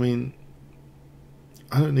 I mean,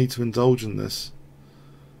 I don't need to indulge in this,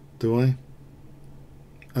 do I?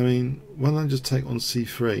 I mean, why don't I just take on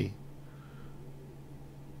c3?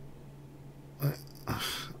 I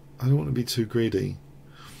don't want to be too greedy.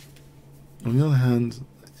 On the other hand,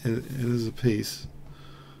 it is a piece.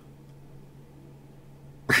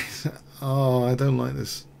 Oh, I don't like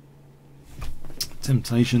this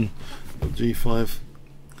temptation of g5.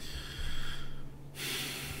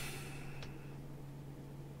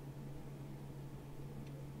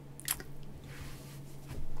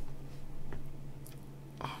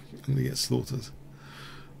 Oh, I'm gonna get slaughtered.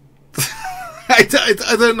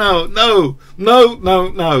 I don't know.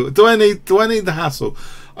 No. Do I need the hassle?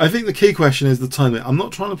 I think the key question is the timing. I'm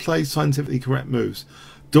not trying to play scientifically correct moves.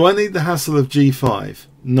 Do I need the hassle of g5?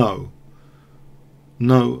 No.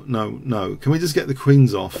 Can we just get the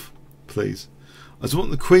queens off, please? I just want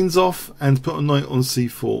the queens off and put a knight on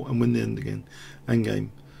c4 and win the endgame.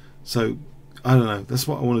 So, I don't know. That's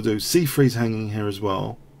what I want to do. c3's hanging here as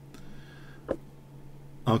well.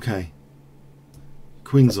 Okay.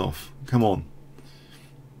 Queens off. Come on.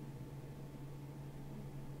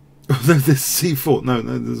 There's c4. No,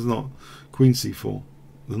 there's not. Queen c4.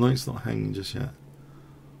 The knight's not hanging just yet.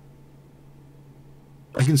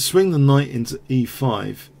 I can swing the knight into e5.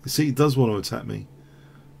 You see, he does want to attack me.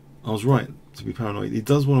 I was right to be paranoid. He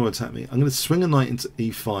does want to attack me. I'm going to swing a knight into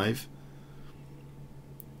e5.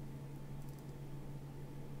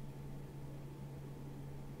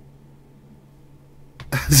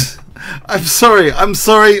 I'm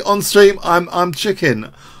sorry on stream. I'm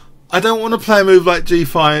chicken. I don't want to play a move like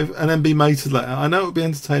g5 and then be mated later. I know it would be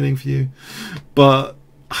entertaining for you, but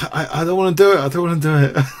I don't want to do it. I don't want to do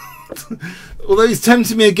it. Although he's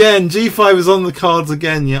tempting me again. G5 is on the cards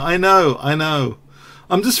again. Yeah, I know.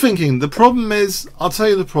 I'm just thinking, the problem is, I'll tell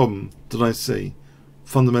you the problem that I see.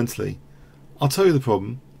 fundamentally. I'll tell you the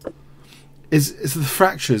problem. It's the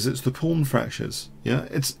fractures. It's the pawn fractures. Yeah,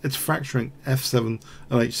 it's fracturing f7 and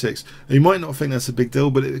h6. And you might not think that's a big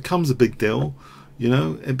deal, but it becomes a big deal. You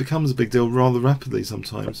know, it becomes a big deal rather rapidly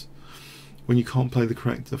sometimes when you can't play the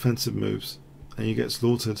correct defensive moves and you get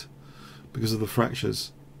slaughtered because of the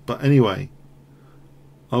fractures. But anyway,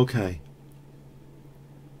 okay.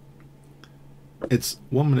 It's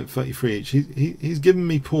 1 minute 33 each. He's giving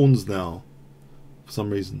me pawns now for some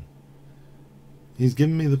reason. He's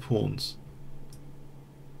giving me the pawns.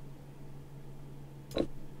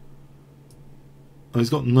 Oh, he's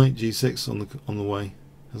got knight g6 on the way,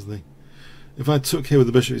 hasn't he? If I took here with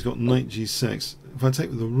the bishop, he's got knight g6. If I take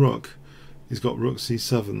with the rook, he's got rook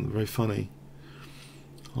c7. Very funny.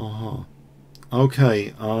 Aha.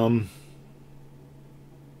 Okay. I'm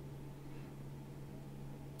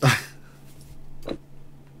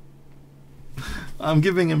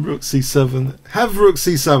giving him rook c7. Have rook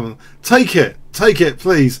c7. Take it,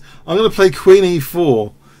 please. I'm going to play queen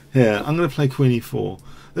e4 here. I'm going to play queen e4.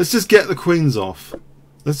 Let's just get the queens off.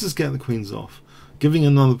 Let's just get the queens off. Giving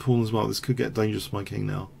another pawn as well. This could get dangerous for my king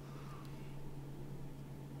now.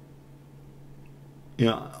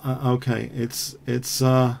 Yeah. Okay. It's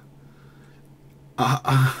no.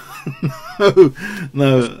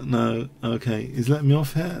 Okay. He's letting me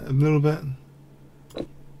off here a little bit.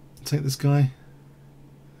 Take this guy.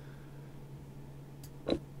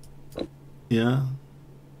 Yeah.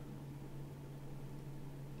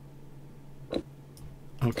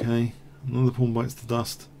 Okay. Another pawn bites the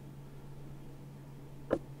dust.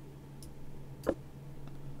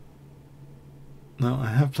 Now I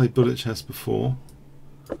have played bullet chess before,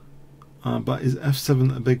 but is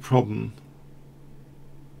f7 a big problem?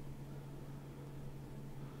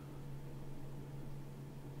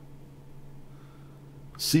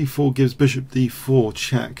 c4 gives bishop d4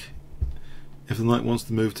 check. If the knight wants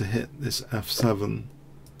to move to hit this f7,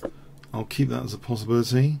 I'll keep that as a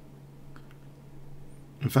possibility.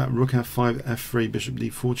 In fact, rook f5, f3, bishop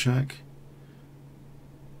d4 check.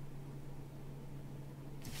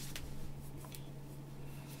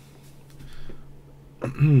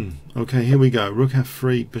 Okay, here we go. Rook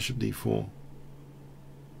f3, bishop d4.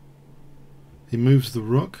 He moves the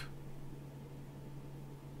rook.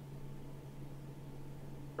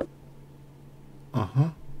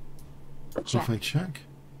 If I check.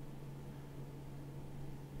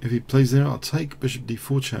 If he plays there, I'll take bishop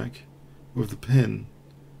d4 check with the pin.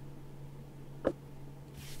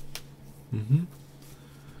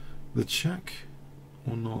 The check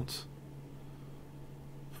or not?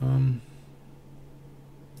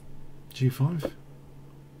 G5.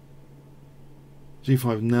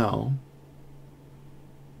 G5 now.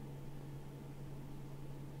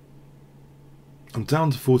 I'm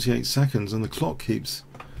down to 48 seconds and the clock keeps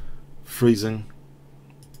freezing.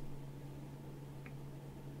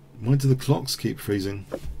 Why do the clocks keep freezing?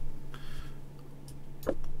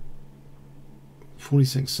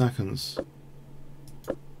 46 seconds.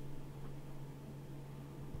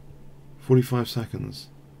 45 seconds.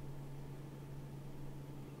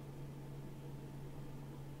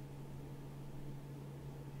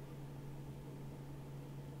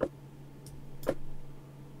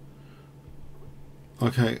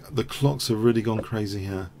 Okay, the clocks have really gone crazy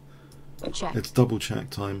here. Check. It's double check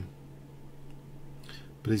time.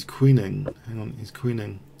 But he's queening. Hang on, he's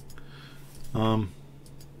queening.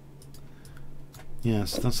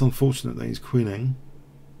 Yes, that's unfortunate that he's queening.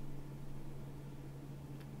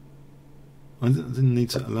 I didn't need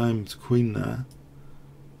to allow him to queen there.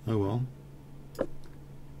 Oh well.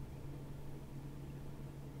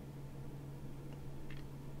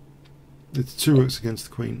 It's two rooks against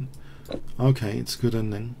the queen. Okay, it's a good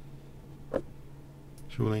ending.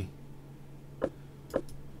 Surely.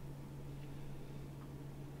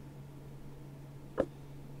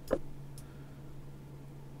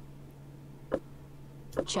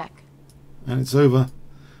 Check. And it's over.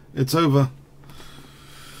 It's over.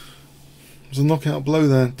 There's a knockout blow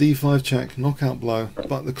there. D5 check. Knockout blow.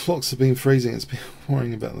 But the clocks have been freezing. It's been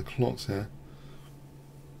worrying about the clocks here.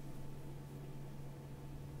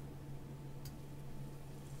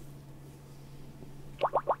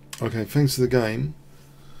 Okay, thanks for the game.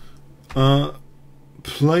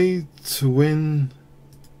 Play to win.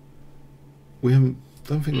 We haven't.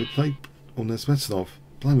 Don't think we played on Nesmetinov.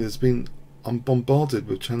 Blimey, I'm bombarded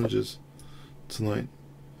with challenges tonight.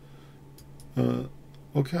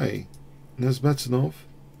 Okay, Nesmetinov.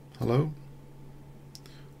 Hello.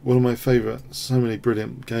 One of my favourite. So many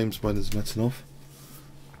brilliant games by Nesmetinov.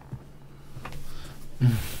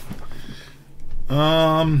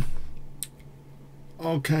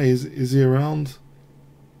 Okay, is he around?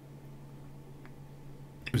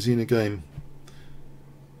 Is he in a game?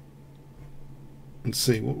 Let's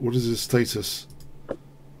see, what is his status?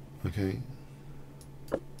 Okay.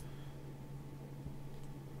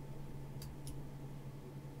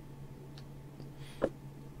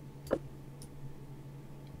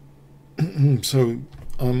 So,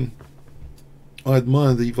 I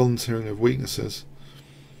admire the volunteering of weaknesses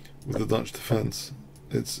with the Dutch defence.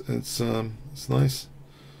 It's nice.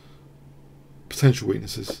 Potential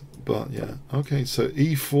weaknesses, but yeah. Okay, so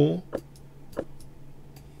E4.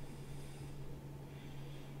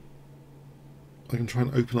 I can try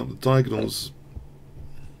and open up the diagonals.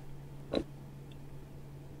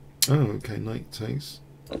 Oh, okay, knight takes.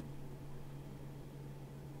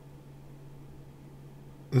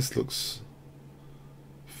 This looks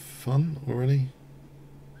fun already.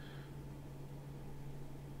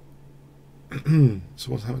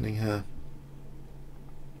 So what's happening here?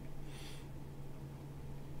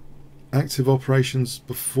 Active operations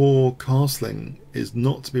before castling is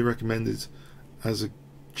not to be recommended as a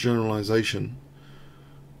generalization.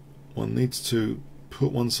 One needs to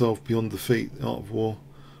put oneself beyond defeat, the art of war,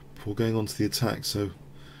 before going on to the attack. So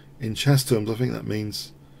in chess terms, I think that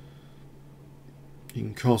means you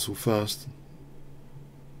can castle first,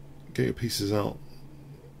 get your pieces out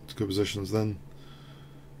to good positions, then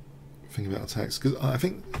think about attacks, because I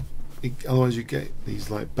think otherwise you get these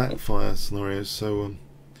like backfire scenarios. So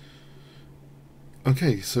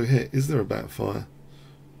okay, so here, is there a backfire?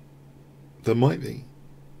 There might be.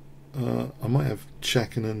 I might have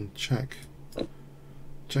check and then check,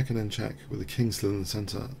 check and then check with the king still in the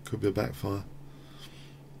centre. Could be a backfire.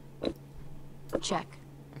 Check.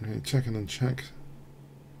 Okay, check and then check.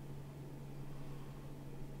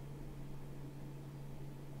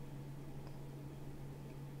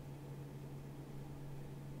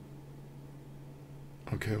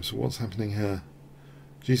 Okay, so what's happening here?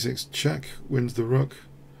 G6 check, wins the rook.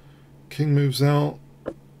 King moves out.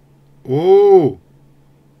 Whoa!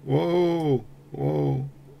 Whoa! Whoa!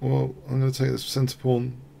 Whoa! I'm going to take this centre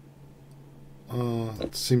pawn.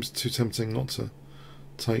 It seems too tempting not to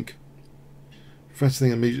take.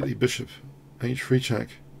 Threatening immediately bishop h3 check.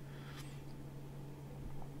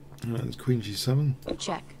 It's queen g7.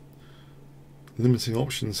 Check. Limiting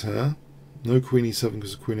options here. No queen e7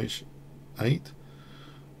 because of queen h8.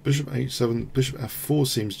 Bishop h7, bishop f4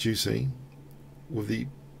 seems juicy, with the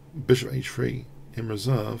bishop h3 in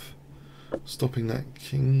reserve, stopping that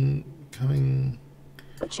king coming.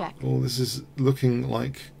 Check. Oh, this is looking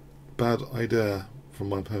like bad idea from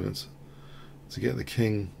my opponent to get the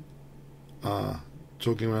king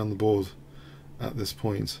jogging around the board at this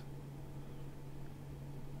point.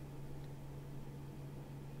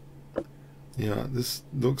 Yeah, this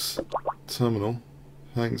looks terminal.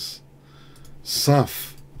 Thanks.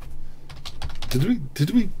 Saf.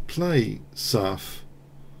 Did we play Saf?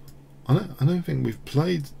 I don't think we've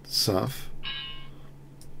played Saf.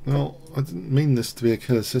 Well, I didn't mean this to be a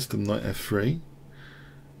killer system, knight f3.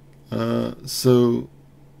 So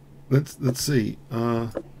let's see.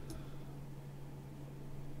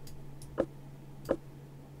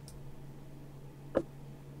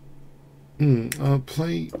 I'll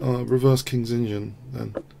play reverse King's Engine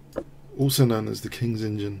then, also known as the King's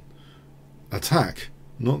Engine attack,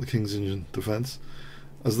 not the King's Engine defense,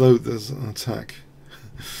 as though there's an attack.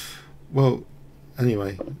 Well,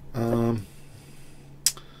 anyway,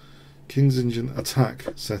 King's Engine attack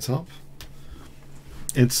setup.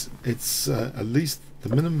 It's at least the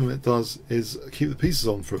minimum it does is keep the pieces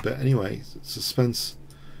on for a bit anyway. Suspense,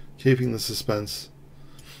 keeping the suspense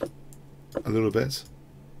a little bit.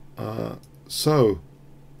 So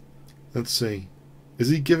let's see, is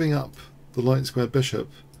he giving up the light square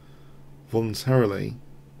bishop voluntarily,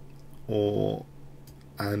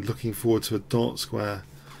 and looking forward to a dark square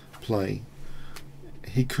play?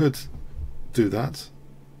 He could do that.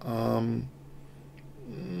 Not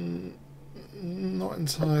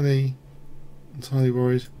entirely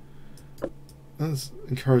worried. Let's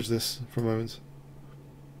encourage this for a moment.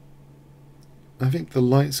 I think the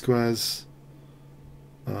light squares,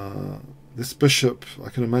 this bishop, I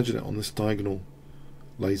can imagine it on this diagonal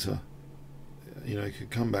later. You know, it could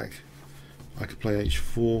come back. I could play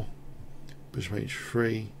h4, bishop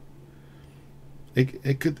h3.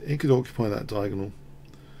 It could occupy that diagonal.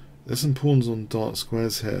 There's some pawns on dark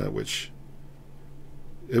squares here, which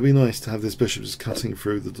it'd be nice to have this bishop just cutting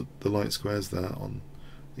through the light squares there on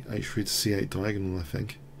the h3 to c8 diagonal. I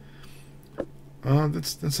think.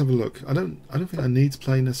 Let's have a look. I don't think I need to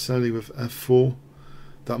play necessarily with f4.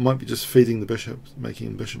 That might be just feeding the bishop,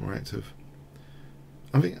 making the bishop more active.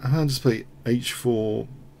 I think I'll just play h4,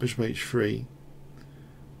 bishop h3,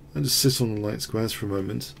 and just sit on the light squares for a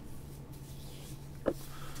moment.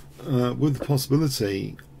 with the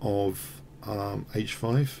possibility of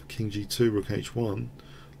h5, king g2, rook h1,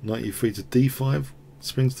 knight e3 to d5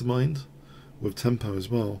 springs to mind, with tempo as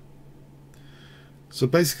well. So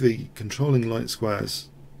basically controlling light squares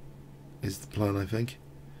is the plan, I think.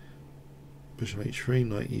 Bishop h3,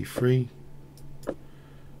 knight e3,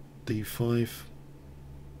 d5.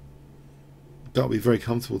 That would be very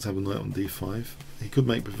comfortable to have a knight on d5. He could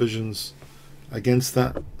make provisions against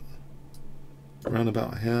that around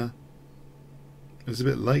about here. It was a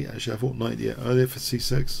bit late actually. I thought knight earlier for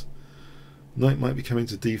c6. Knight might be coming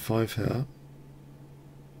to d5 here.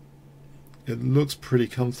 It looks pretty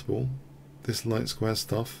comfortable, this light square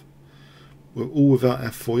stuff. We're all without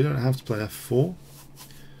f4. You don't have to play f4.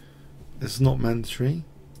 It's not mandatory.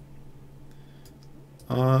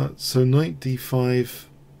 So knight d5,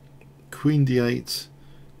 queen d8.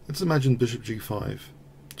 Let's imagine bishop g5,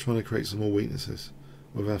 trying to create some more weaknesses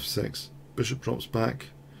with f6. Bishop drops back.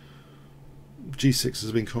 g6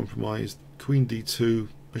 has been compromised. Queen d2,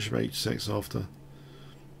 bishop h6 after.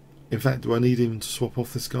 In fact, do I need him to swap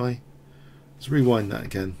off this guy? Let's rewind that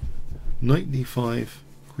again. Knight d5,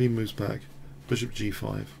 queen moves back, bishop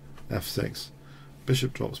g5, f6,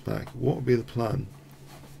 bishop drops back. What would be the plan?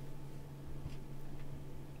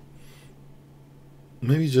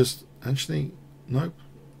 Maybe just, actually, nope,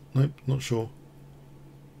 not sure.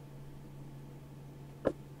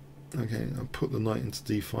 Okay, I'll put the knight into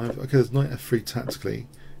d5. Okay, there's knight f3 tactically.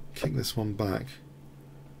 Kick this one back.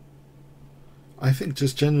 I think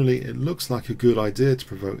just generally it looks like a good idea to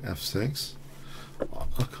provoke f6.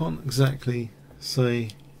 I can't exactly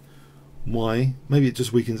say why. Maybe it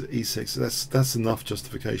just weakens e6. That's enough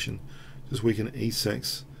justification. Just weaken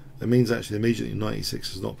e6. It means actually immediately knight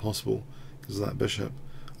e6 is not possible because of that bishop.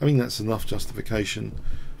 I mean that's enough justification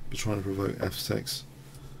for trying to provoke f6.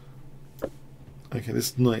 Okay,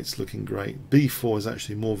 this knight's looking great. b4 is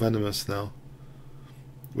actually more venomous now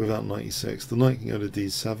without knight e6. The knight can go to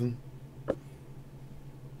d7.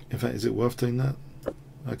 In fact, is it worth doing that?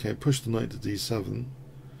 Okay, push the knight to d7.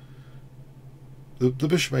 The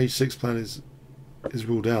bishop h6 plan is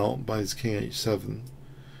ruled out by his king h7.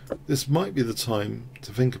 This might be the time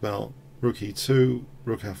to think about rook e2,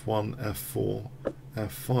 rook f1, f4,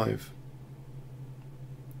 f5.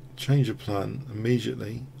 Change of plan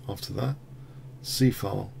immediately after that.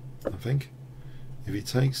 C-file, I think. If he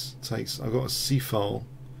takes. I've got a C-file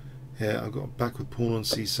here. I've got a backward pawn on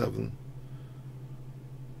c7.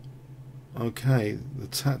 Okay, the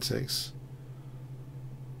tactics.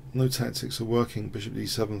 No tactics are working. Bishop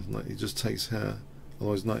d7, knight, he just takes here.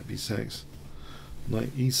 Otherwise, knight b6.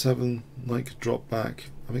 Knight e7, knight could drop back.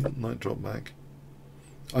 I think knight drop back.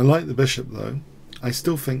 I like the bishop though. I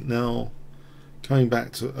still think now, coming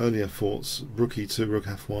back to earlier thoughts, rook e2, rook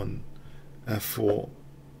f1, f4.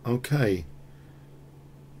 Okay.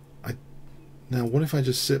 Now, what if I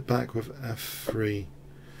just sit back with f3?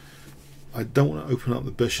 I don't want to open up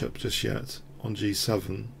the bishop just yet on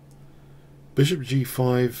g7. Bishop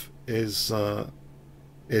g5 is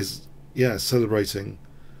celebrating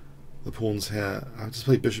the pawns here. I have to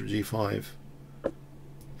play bishop g5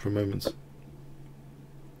 for a moment.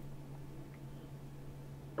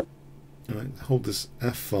 Alright, hold this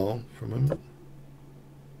f file for a moment.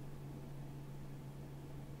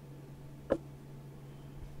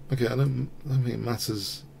 Okay, I don't think it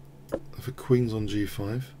matters if a queen's on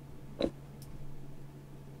g5.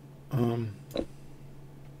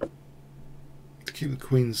 To keep the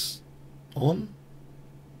queens on.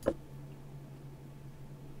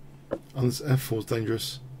 And this f4 is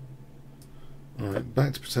dangerous. Alright,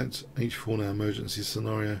 back to protect h4 now, emergency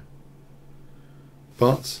scenario.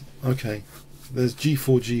 But, okay, there's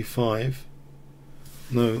g4, g5.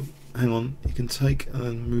 No, hang on, you can take and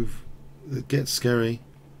then move. It gets scary.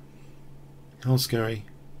 How scary?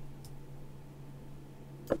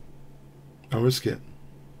 I'll risk it.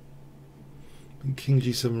 King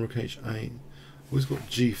g7, rook h8. Always got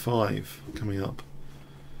g5 coming up.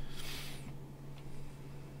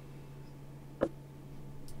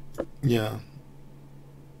 Yeah.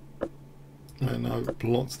 Right, now I've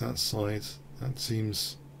blocked that side. That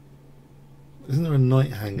seems... Isn't there a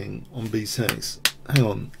knight hanging on b6? Hang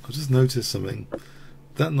on, I've just noticed something.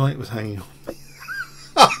 That knight was hanging on me.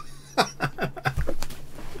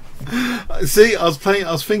 See, I was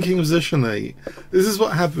thinking positionally. This is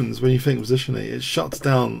what happens when you think positionally. It shuts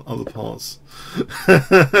down other parts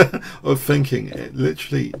of thinking. It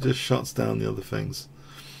literally just shuts down the other things.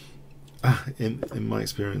 In my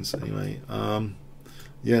experience, anyway.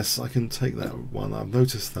 Yes, I can take that one. I've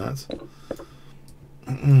noticed that.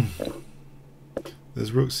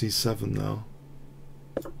 There's rook c7 now.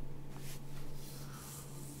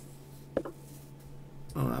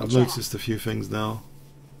 Alright, I've Check. noticed a few things now.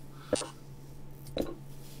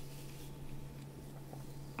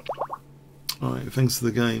 Alright, thanks to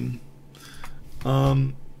the game.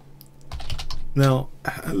 Now,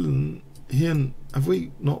 Helen, Hien, have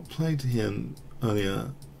we not played Hien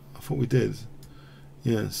earlier? I thought we did.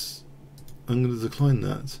 Yes. I'm going to decline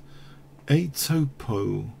that. A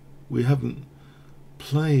Topo, we haven't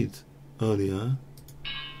played earlier.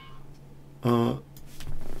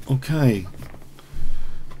 Okay.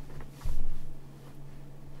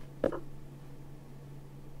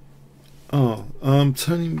 Oh,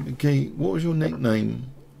 Tony McGee, what was your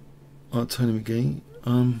nickname? Tony McGee.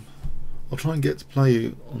 I'll try and get to play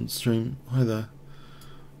you on stream. Hi there.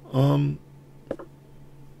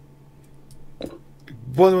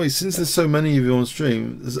 By the way, since there's so many of you on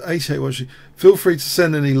stream, there's 88 watching. Feel free to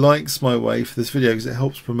send any likes my way for this video because it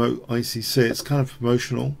helps promote ICC. It's kind of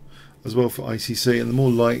promotional as well for ICC, and the more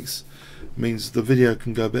likes means the video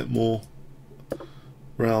can go a bit more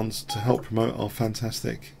rounds to help promote our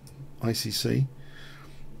fantastic ICC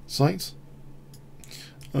site.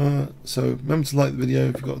 So remember to like the video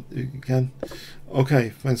if you can. Okay,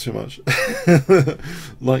 thanks very much.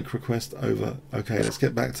 Like request over. Okay, let's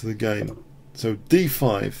get back to the game. So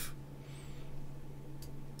D5.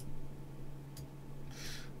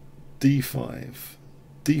 D5.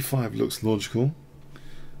 D5 looks logical.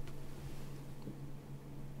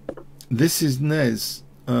 This is Nez.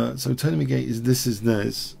 So Tony McGee is this is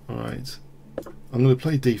Nez. Alright. I'm going to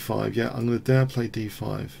play D5. Yeah, I'm going to dare play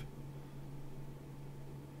D5.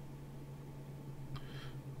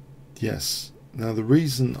 Yes. Now the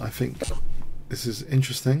reason I think this is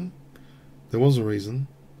interesting, there was a reason,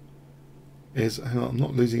 is I'm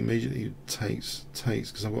not losing immediately. Takes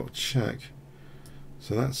because I've got a check.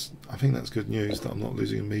 So that's, I think that's good news that I'm not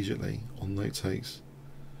losing immediately on no takes.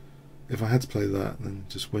 If I had to play that, then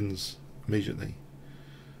just wins immediately.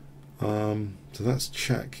 So that's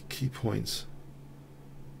check. Key points.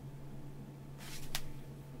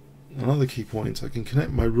 Another key point, I can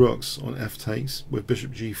connect my rooks on F takes with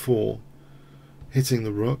bishop G4, hitting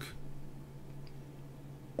the rook.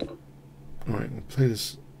 Alright, we'll play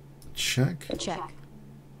this check. Check.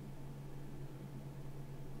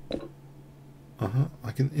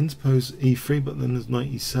 I can interpose E3, but then there's knight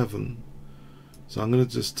E7. So I'm going to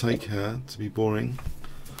just take here to be boring.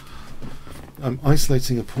 I'm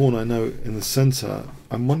isolating a pawn I know in the centre.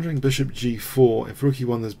 I'm wondering bishop G4. If rook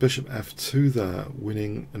E1, there's bishop F2 there,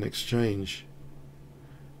 winning an exchange.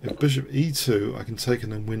 If bishop E2, I can take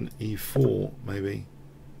and then win E4, maybe.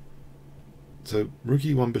 So rook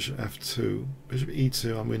E1, bishop F2, bishop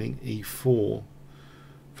E2, I'm winning E4.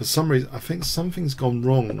 For some reason, I think something's gone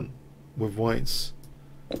wrong with white's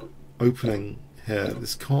opening here.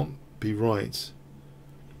 This can't be right.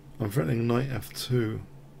 I'm threatening knight F2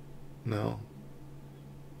 now.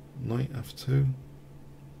 Knight F2.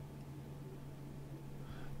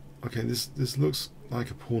 Okay, this looks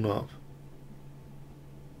like a pawn up.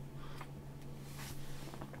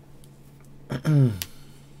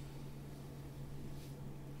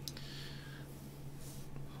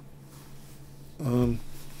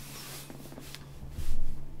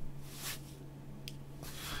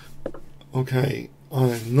 Okay,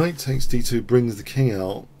 knight takes D2 brings the king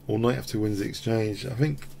out, or knight F2 wins the exchange. I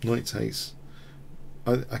think knight takes.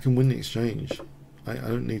 I can win the exchange. I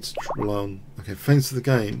don't need to rely on. Okay, thanks to the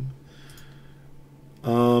game.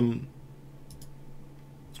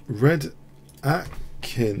 Red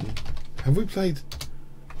Atkin. Have we played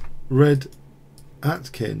Red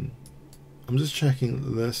Atkin? I'm just checking the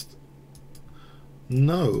list.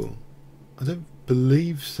 No, I don't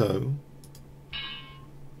believe so.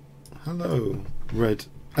 Hello, Red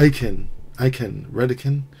Akin.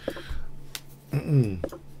 Redikin.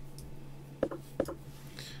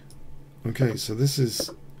 Okay, so this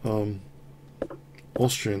is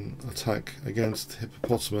Austrian attack against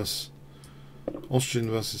hippopotamus. Austrian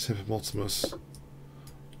versus hippopotamus.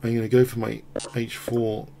 I'm going to go for my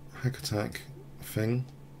H4 hack attack thing.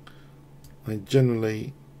 I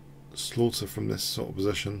generally slaughter from this sort of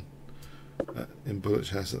position, in bullet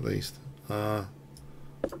chess at least.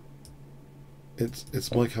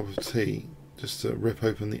 It's my cup of tea just to rip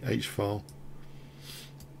open the H file.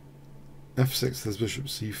 F6, there's bishop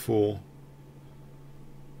C4.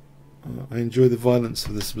 I enjoy the violence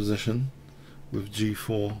of this position with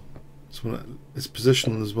G4. It's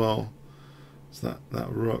positional as well. So that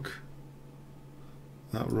rook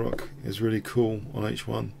is really cool on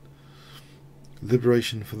H1.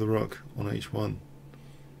 Liberation for the rook on H1.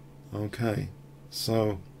 Okay,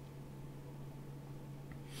 so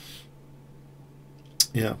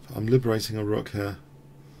yeah, I'm liberating a rook here.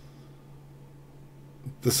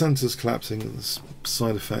 the centre's collapsing, the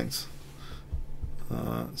side effect.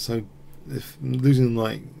 So if losing the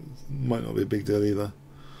knight might not be a big deal either.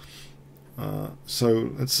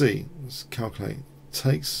 So let's see. Let's calculate.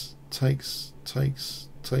 Takes.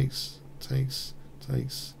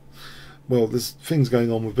 Well, there's things going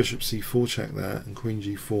on with bishop c4 check there and queen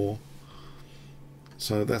g4.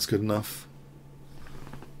 So that's good enough.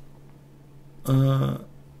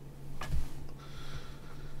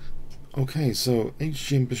 Okay, so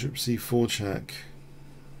hg and bishop c4 check.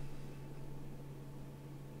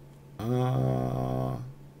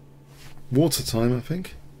 Water time, I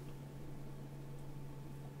think.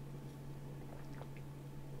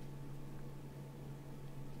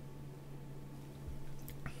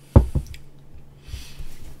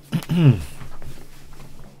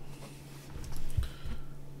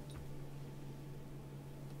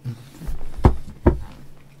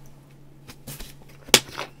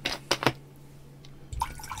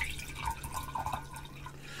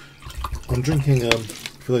 I'm drinking,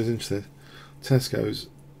 for those interested, Tesco's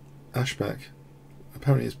Ashback.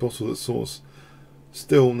 Apparently it's bottled at source.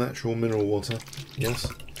 Still natural mineral water, yes.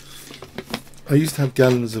 I used to have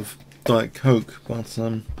gallons of Diet Coke, but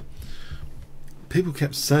people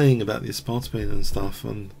kept saying about the aspartame and stuff,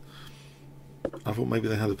 and I thought maybe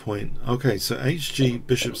they had a point. Okay, so hg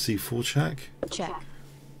bishop c4 check. Check.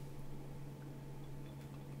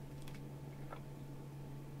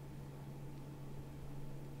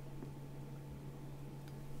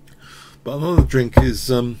 But another drink is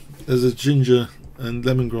there's a ginger and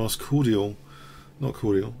lemongrass cordial, not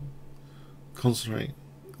cordial, concentrate.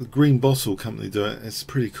 The Green Bottle company do it. It's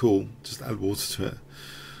pretty cool. Just add water to it.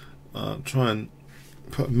 Try and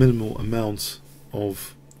put a minimal amount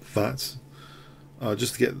of that,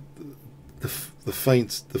 just to get the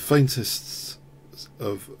faintest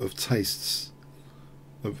of tastes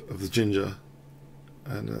of the ginger,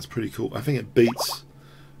 and that's pretty cool. I think it beats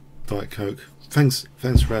Diet Coke. Thanks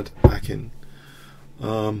Red Backin.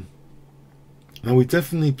 Now we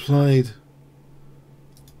definitely played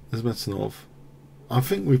Ismetanov. I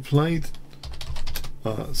think we played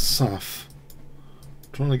Saf.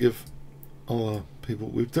 Trying to give other people.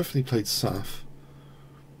 We've definitely played Saf.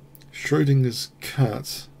 Schrodinger's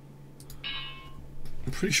cat.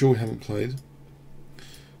 I'm pretty sure we haven't played.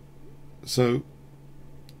 So,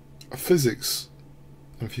 a physics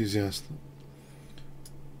enthusiast.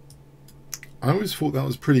 I always thought that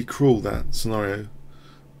was pretty cruel, that scenario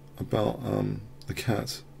about the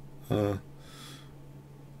cat. But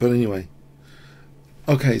anyway.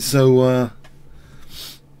 Okay, so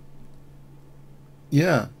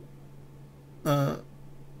yeah. I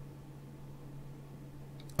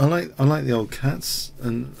like the old cats,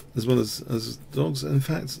 and as well as dogs. In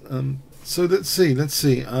fact, so let's see.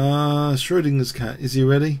 Schrodinger's cat. Is he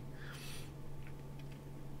ready?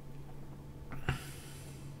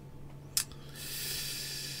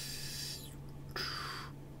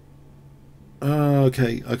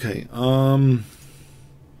 Okay.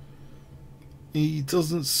 He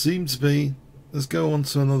doesn't seem to be. Let's go on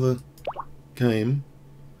to another game.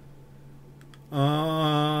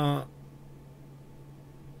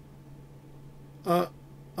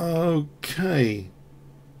 Okay.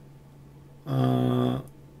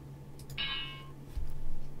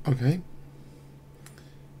 Okay.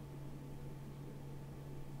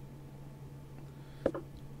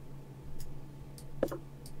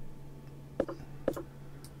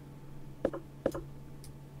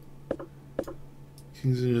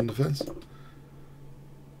 King's in defense.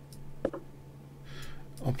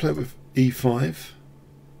 I'll play it with e5.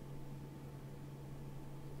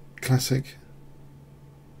 Classic.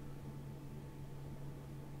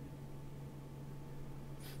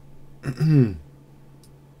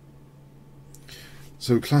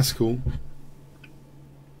 So classical.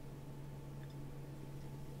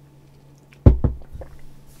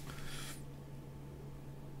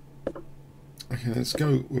 Okay, let's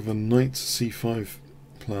go with a knight c5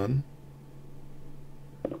 plan.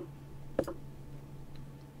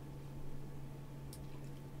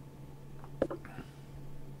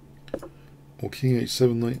 Or king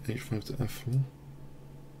h7, knight h5 to f4.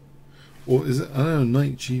 Or is it, I don't know,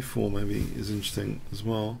 knight g4 maybe is interesting as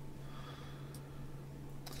well.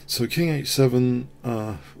 So king h7,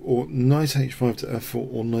 or knight h5 to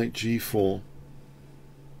f4, or knight g4.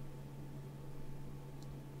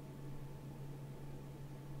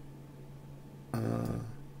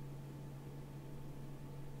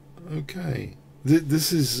 Okay,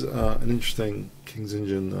 this is an interesting King's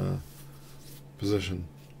Indian position.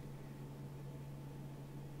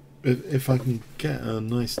 If I can get a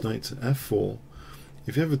nice knight to f4,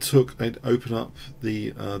 if you ever took, I'd open up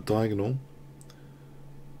the diagonal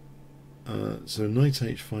So knight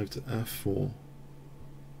h5 to f4.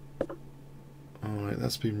 Alright,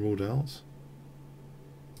 that's been ruled out.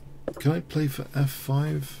 Can I play for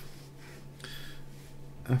f5?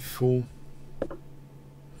 f4.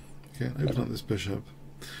 Okay, open up this bishop.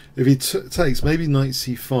 If he takes, maybe knight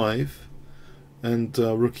c5 and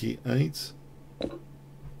rook e8.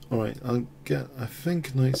 Alright, I'll get, I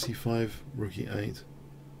think knight c5, rook e8.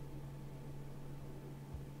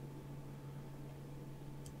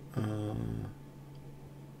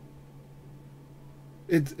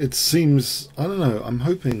 It seems, I don't know, I'm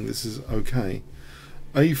hoping this is okay.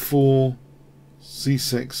 a4,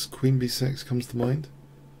 c6, queen b6 comes to mind.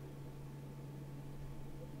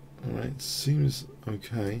 Alright, seems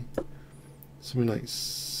okay. Something like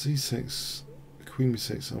c6, queen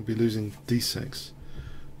b6, I'll be losing d6.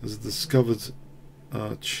 There's a discovered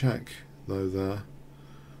check though there,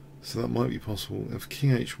 so that might be possible. If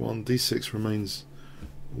king h1, d6 remains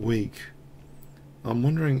weak. I'm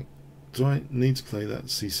wondering, do I need to play that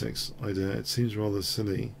c6 idea? It seems rather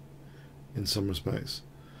silly in some respects.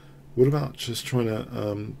 What about just trying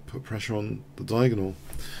to put pressure on the diagonal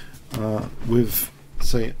with,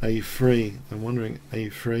 say, a3? I'm wondering,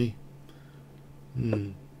 a3.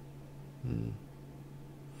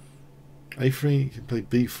 a3, you can play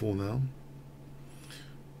b4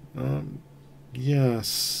 now.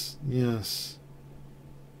 Yes.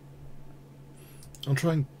 I'll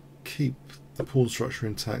try and keep the pawn structure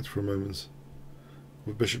intact for a moment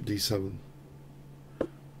with bishop d7.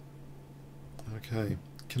 Okay,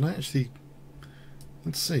 can I actually,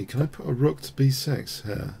 let's see, can I put a rook to b6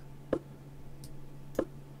 here?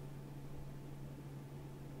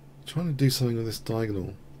 Trying to do something with this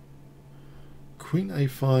diagonal. Queen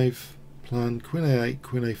a5 plan, queen a8,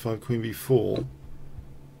 queen a5, queen b4.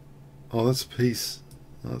 Oh, that's a piece.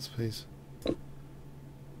 That's a piece.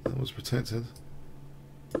 That was protected.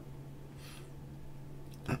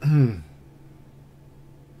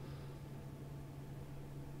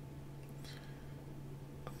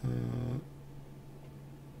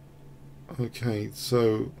 Okay,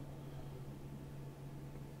 so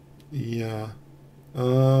yeah,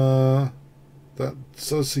 that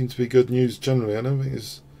does seem to be good news generally. I don't think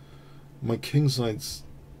it's, my king side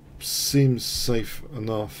seems safe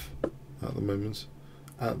enough at the moment.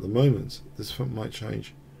 At the moment, this might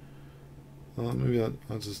change. Maybe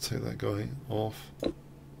I'll just take that guy off.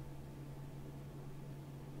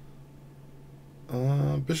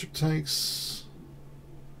 Bishop takes.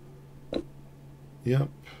 Yep.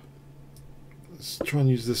 Let's try and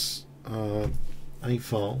use this a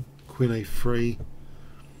file. Queen a3.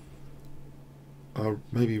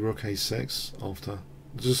 Maybe rook a6 after,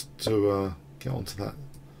 just to get onto that.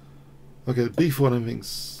 Okay, b4 I don't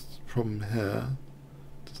think's a problem here.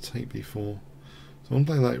 To take b4. So I'm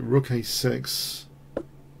playing like rook a6.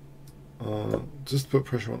 Just to put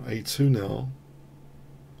pressure on a2 now.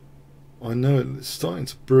 I know it's starting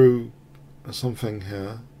to brew something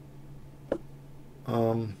here.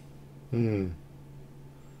 Alright,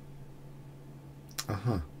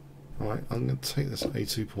 I'm going to take this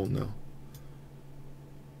a2 pawn now.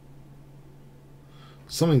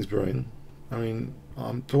 Something's brewing. I mean,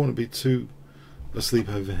 I don't want to be too asleep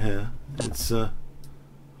over here. It's but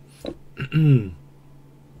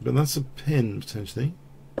that's a pin potentially.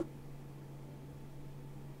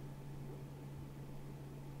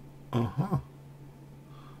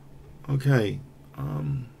 Okay.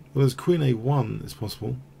 Well, there's queen a1 is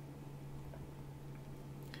possible.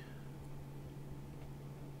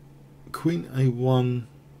 Queen a1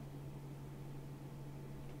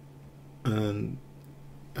 and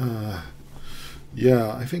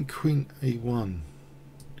yeah, I think queen a1.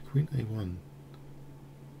 Queen a1.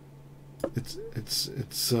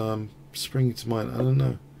 It's springing to mind. I don't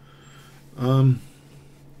know.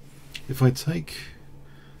 If I takes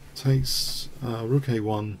rook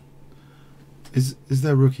a1. Is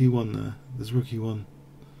there rook e1 there? There's rook e1.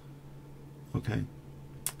 Okay.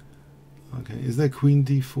 Okay. Is there queen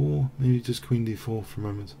d4? Maybe just queen d4 for a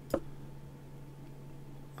moment.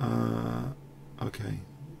 Okay.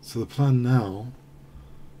 So the plan now.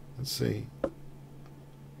 Let's see.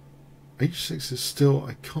 h6 is still.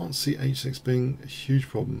 I can't see h6 being a huge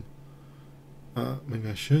problem. Maybe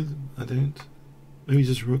I should. I don't. Maybe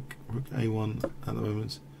just rook a1 at the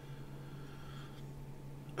moment.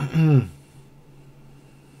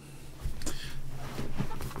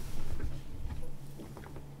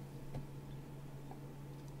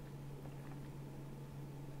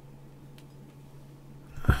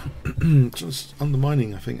 Just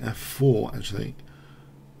undermining, I think, f4 actually.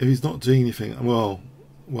 If he's not doing anything, well,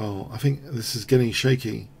 I think this is getting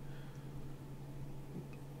shaky.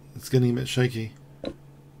 It's getting a bit shaky.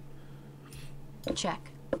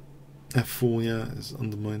 Check. F4, yeah, is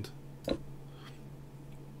undermined.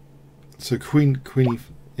 So queen,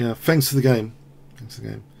 yeah. Thanks for the game. Thanks for the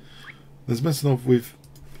game. There's Messinov we've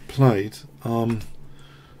played.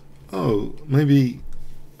 Oh, maybe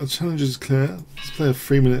a challenge is clear. Let's play a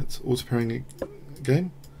 3-minute auto pairing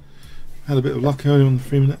game. Had a bit of luck earlier on the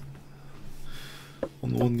 3-minute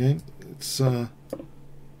on the one game. It's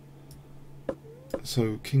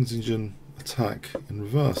so King's Engine attack in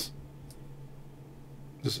reverse.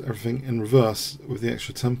 Just everything in reverse with the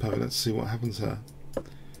extra tempo. Let's see what happens here.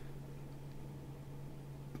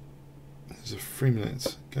 There's a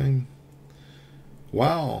 3-minute game.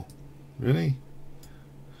 Wow, really?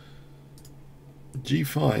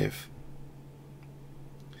 G5.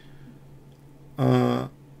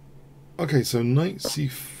 Okay, so knight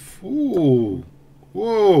c4. Ooh.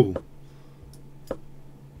 Whoa.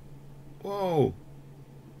 Whoa.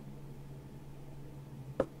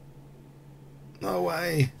 No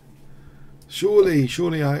way. Surely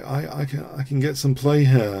I can get some play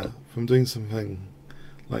here from doing something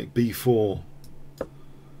like b4.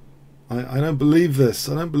 I don't believe this.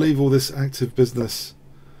 I don't believe all this active business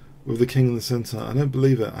with the king in the center. I don't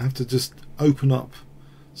believe it. I have to just open up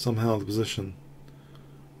somehow the position.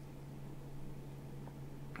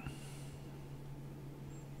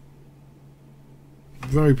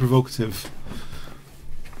 Very provocative.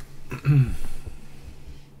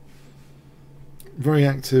 Very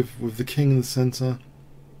active with the king in the center.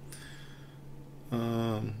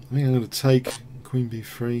 I think I'm going to take queen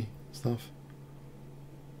b3 stuff.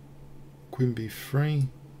 Queen b3.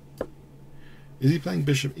 Is he playing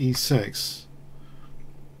bishop e6?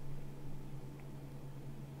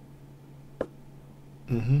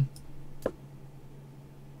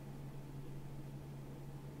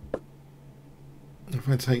 If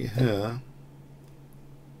I take here,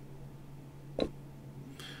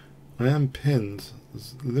 I am pinned.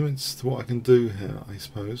 There's limits to what I can do here, I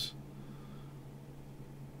suppose.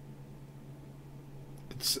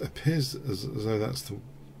 It appears as though that's the...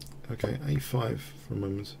 Okay, a5 for a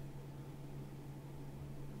moment.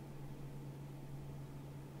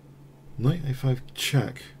 Knight a5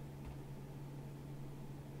 check.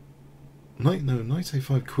 Knight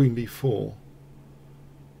a5 queen b4.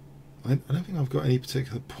 I don't think I've got any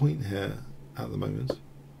particular point here at the moment.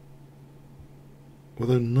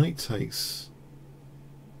 Although knight takes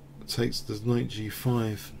does knight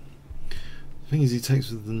g5. The thing is, he takes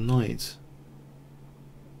with the knight.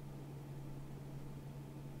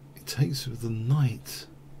 He takes with the knight.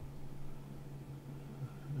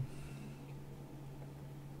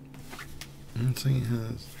 I'm taking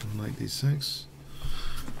here knight d6.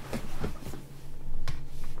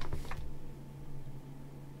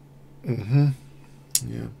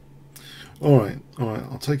 Yeah. Alright,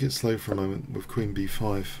 I'll take it slow for a moment with queen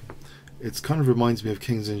b5. It kind of reminds me of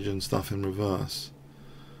King's Engine stuff in reverse.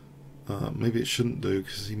 Maybe it shouldn't do,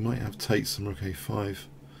 because he might have takes on rook a5.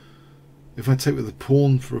 If I take with the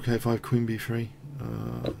pawn for rook a5, queen b3.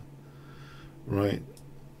 Right,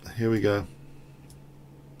 here we go.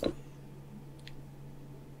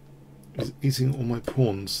 He's eating all my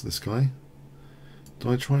pawns, this guy.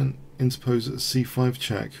 Do I try and interpose a c5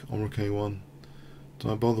 check on rook a1?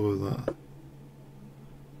 Do I bother with that?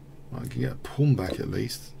 I can get a pawn back at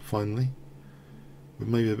least, finally. With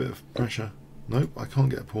maybe a bit of pressure. Nope, I can't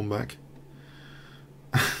get a pawn back.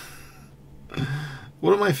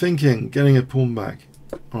 What am I thinking? Getting a pawn back.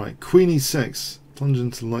 Alright, queen e6. Plunge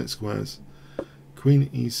into light squares. Queen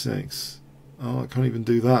e6. Oh, I can't even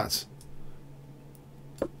do that.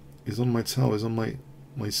 He's on my tail, he's on my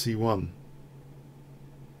c1.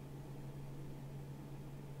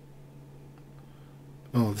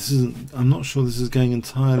 Oh, this isn't... I'm not sure this is going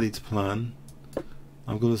entirely to plan,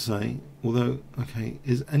 I've got to say. Although, okay,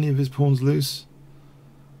 is any of his pawns loose?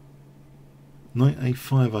 Knight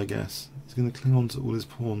a5, I guess. He's going to cling on to all his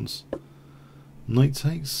pawns. Knight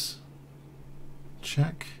takes.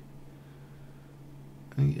 Check.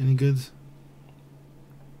 Any good?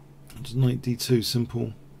 Just knight d2,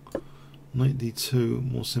 simple. Knight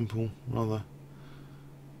d2, more simple, rather.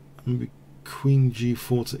 Maybe queen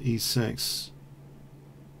g4 to e6.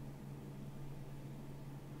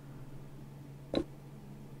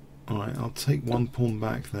 Alright, I'll take one pawn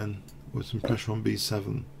back then, with some pressure on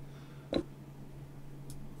b7.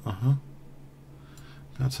 Can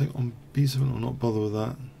I take on b7 or not bother with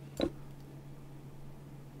that?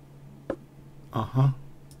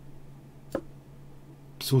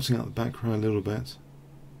 Sorting out the back row a little bit.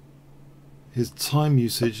 His time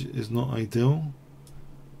usage is not ideal.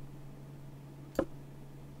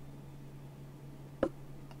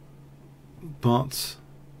 But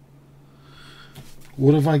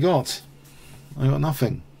what have I got? I got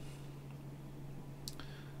nothing.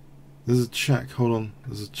 There's a check. Hold on.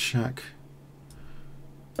 There's a check.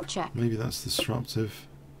 Check. Maybe that's disruptive.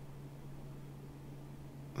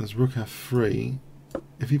 There's rook f3.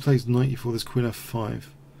 If he plays knight e4, there's queen f5.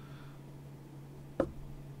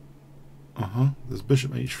 There's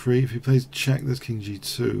bishop h3. If he plays check, there's king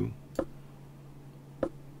g2.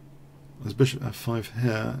 There's bishop f5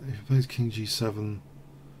 here. If he plays king g7,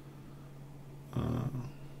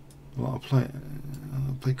 well, I'll play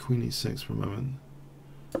queen e6 for a moment.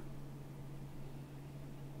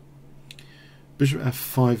 Bishop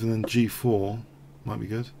f5 and then g4 might be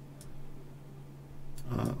good.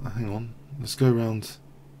 Hang on, let's go around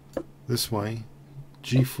this way.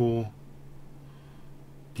 G4.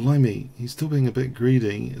 Blimey, he's still being a bit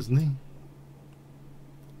greedy, isn't he?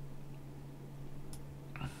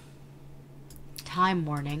 Time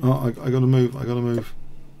warning. Oh, I gotta move. I gotta move.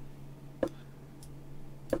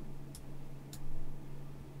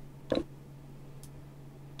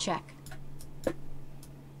 Check.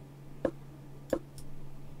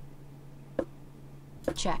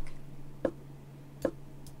 Check.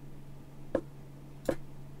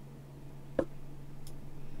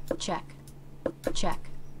 Check. Check.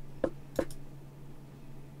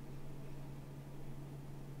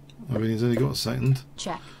 I mean, he's only got a second.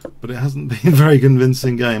 Check. But it hasn't been a very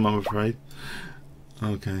convincing game, I'm afraid.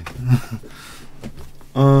 Okay.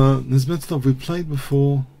 There's been stuff we've played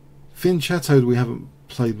before. Fianchetto we haven't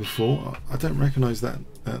played before. I don't recognise that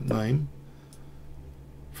name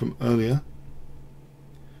from earlier.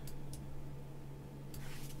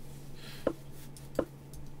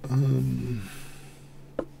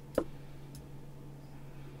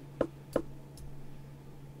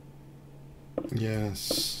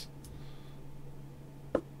 Yes.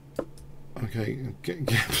 Okay,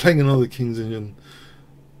 playing another King's Indian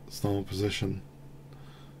style position.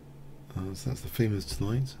 So that's the theme of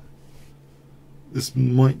tonight. This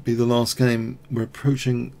might be the last game. We're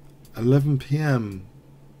approaching 11 PM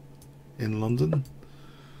in London.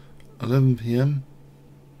 11 PM.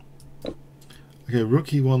 Okay, rook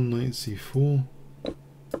e1, knight c4.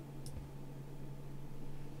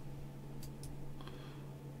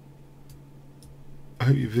 I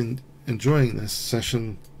hope you've been enjoying this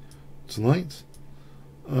session tonight.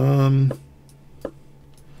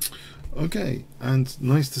 Okay, and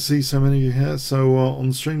nice to see so many of you here. So on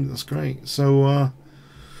the stream, that's great. So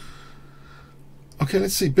okay,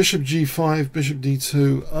 let's see. Bishop g5, bishop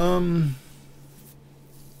d2.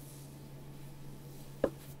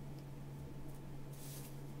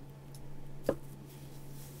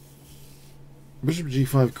 Bishop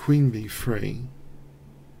g5, queen b3.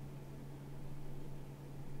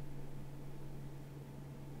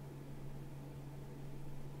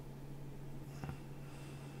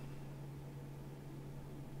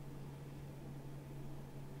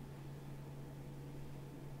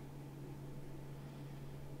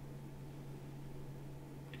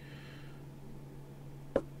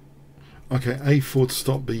 Okay, a4 to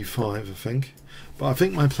stop b5, I think. But I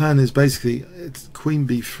think my plan is basically it's queen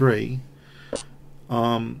b3.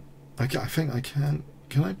 I think I can.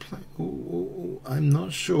 Can I play? Ooh, I'm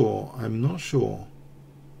not sure. I'm not sure.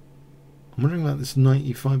 I'm wondering about this knight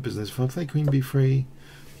e5 business. If I play queen b3,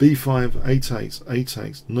 b5, a takes,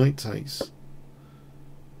 knight takes.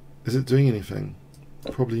 Is it doing anything?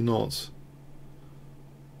 Probably not.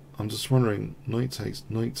 I'm just wondering. Knight takes,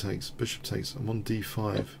 bishop takes. I'm on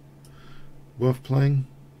d5. Worth playing?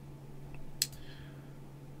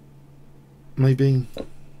 Maybe.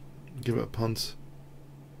 Give it a punt.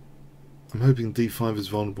 I'm hoping d5 is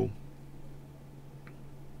vulnerable.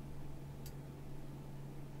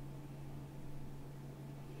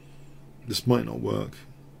 This might not work.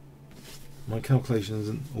 My calculation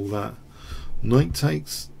isn't all that. Knight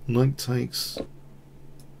takes.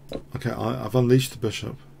 Okay, I've unleashed the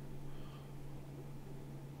bishop.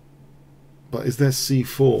 But is there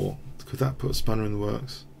c4? Could that put a spanner in the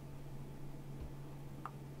works?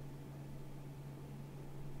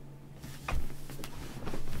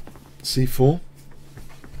 c4.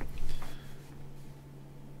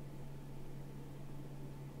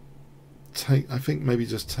 Take. I think maybe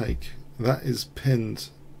just take. That is pinned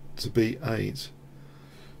to b8.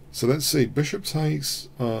 So let's see. Bishop takes.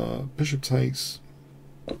 Bishop takes.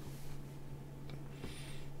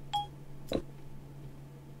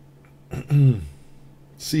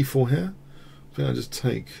 c4 here. I think I just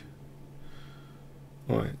take.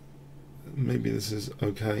 Alright. Maybe this is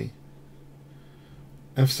okay.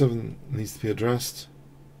 f7 needs to be addressed.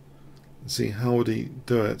 Let's see, how would he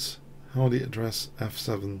do it? How would he address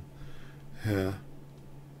f7 here?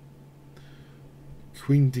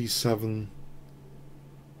 Queen d7.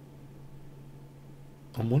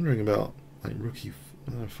 I'm wondering about like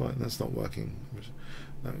fight. That's not working.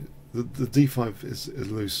 No, the d5 is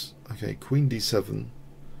loose. Okay, queen d7.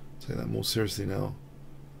 Take that more seriously now.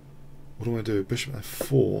 What do I do? Bishop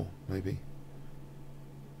f4 maybe.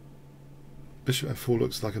 Bishop f4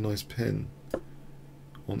 looks like a nice pin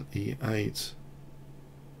on e8.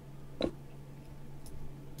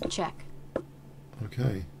 Check.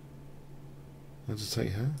 Okay. I'll just take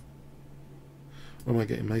here. Or am I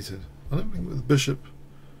getting mated? I don't think with the bishop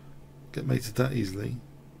get mated that easily.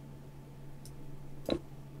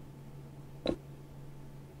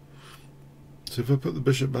 So if I put the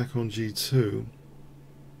bishop back on g2,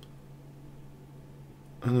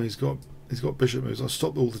 I know he's got bishop moves. I'll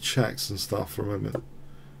stop all the checks and stuff for a moment.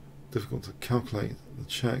 Difficult to calculate the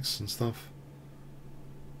checks and stuff.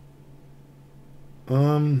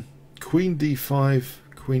 Queen d5,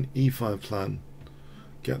 queen e5 plan.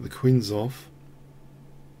 Get the queens off.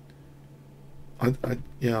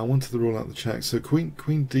 Yeah, I wanted to rule out the check. So queen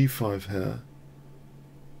d5 here.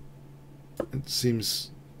 It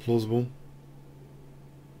seems plausible.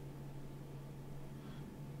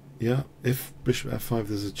 Yeah, if bishop f5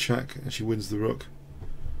 there's a check and she wins the rook.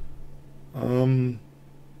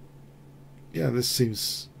 Yeah, this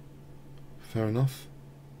seems fair enough.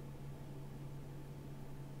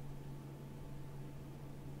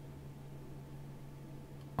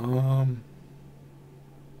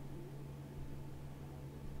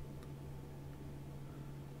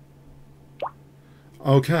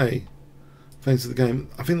 Okay, thanks to the game.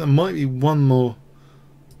 I think there might be one more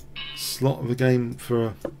slot of a game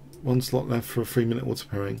for one slot left for a 3-minute auto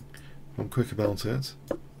pairing. If I'm quick about it.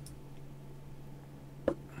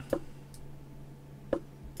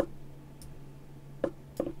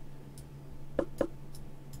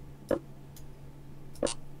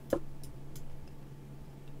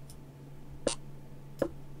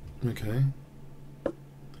 Okay.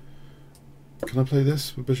 Can I play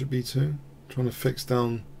this with bishop b2? Trying to fix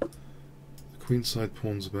down the queenside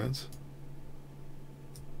pawns a bit.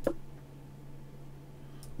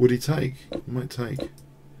 Would he take? He might take.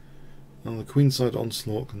 And the queenside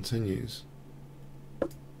onslaught continues.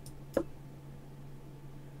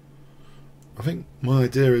 I think my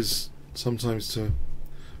idea is sometimes to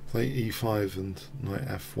play e5 and knight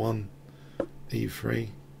f1, e3.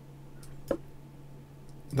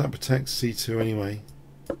 That protects c2 anyway.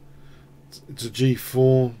 It's a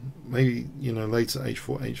g4, maybe, you know, later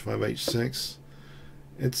h4, h5, h6.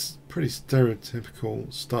 It's pretty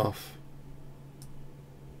stereotypical stuff.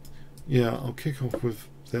 Yeah, I'll kick off with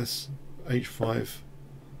this h5.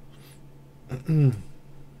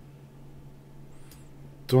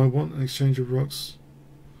 Do I want an exchange of rooks?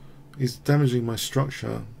 He's damaging my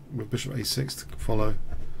structure with bishop a6 to follow.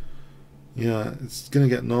 Yeah, it's going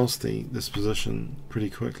to get nasty, this position, pretty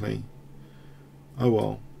quickly. Oh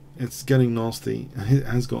well, it's getting nasty. It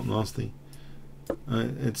has got nasty. I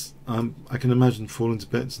can imagine falling to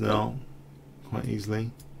bits now quite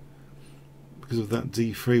easily because of that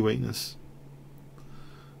d3 weakness.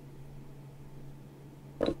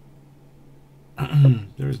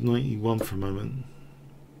 There is 91 for a moment.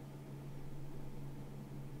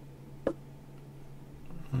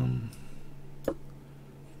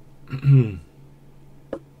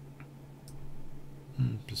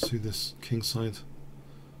 Pursue this kingside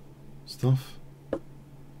stuff.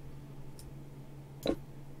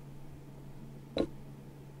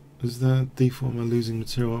 Is there d4? Am I losing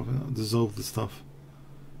material? I'll dissolve the stuff.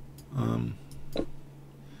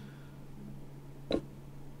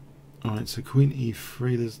 Alright, so queen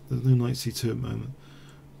e3, there's no knight c2 at the moment.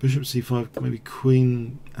 Bishop c5, maybe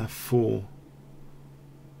queen f4.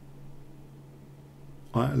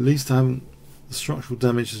 Alright, at least I haven't, the structural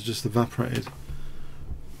damage has just evaporated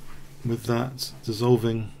with that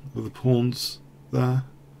dissolving of the pawns there.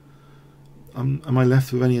 Am I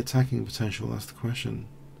left with any attacking potential? That's the question.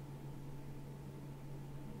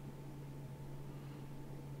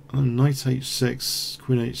 Knight h6,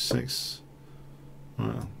 queen h6.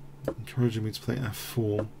 Right, encouraging me to play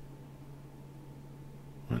f4.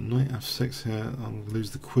 Right, knight f6 here. I'll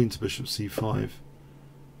lose the queen to bishop c5. If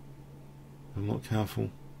I'm not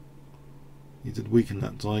careful. He did weaken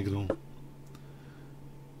that diagonal.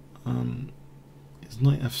 Is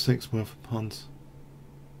knight f6 worth a punt?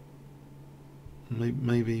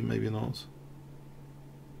 Maybe, maybe not.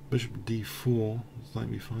 Bishop d4,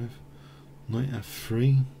 knight b5. Knight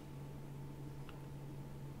f3.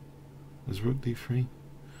 There's rook d3.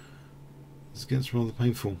 This gets rather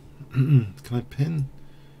painful. Can I pin?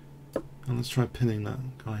 And let's try pinning that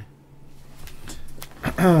guy.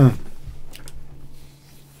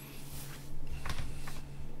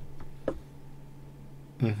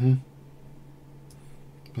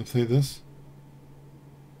 Can I play this?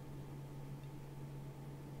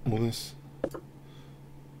 Or this?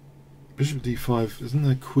 Bishop d5. Isn't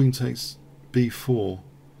there queen takes b4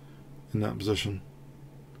 in that position?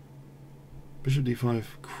 Bishop d5,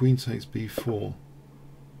 queen takes b4.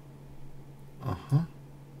 Uh-huh.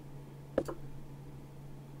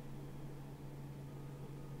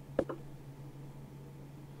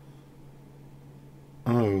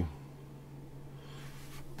 Oh.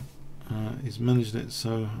 He's managed it,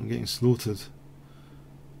 so I'm getting slaughtered.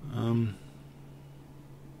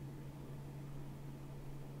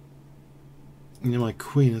 You know, my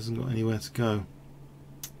queen hasn't got anywhere to go.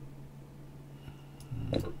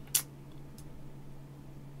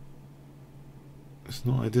 It's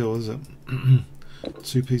not ideal, is it?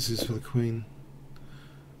 2 pieces for the queen.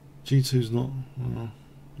 G2's not... well,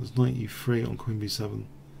 there's knight e3 on queen b7,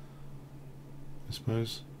 I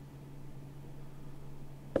suppose.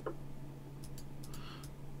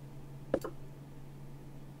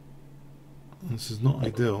 This is not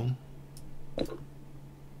ideal.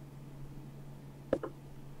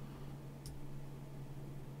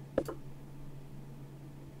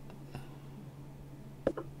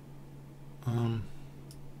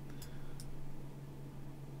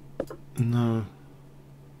 No.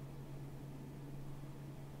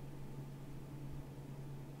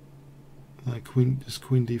 Like queen, just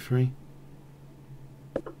queen d3.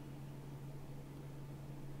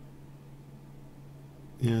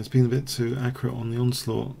 Yeah, it's been a bit too accurate on the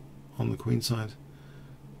onslaught on the queen side.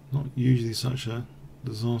 Not usually such a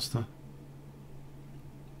disaster.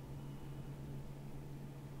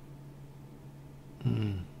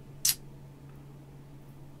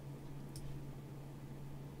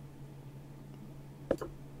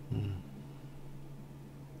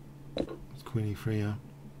 It's queen e3, yeah.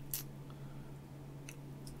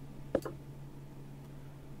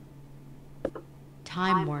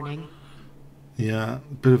 Time warning. Yeah, a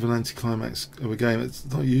bit of an anticlimax of a game. It's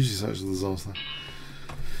not usually such a disaster.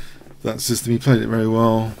 That system, he played it very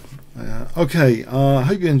well. Okay, I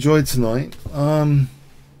hope you enjoyed tonight.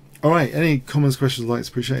 Alright, any comments, questions, likes,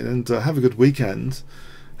 appreciate it, and have a good weekend.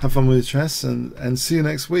 Have fun with chess, and see you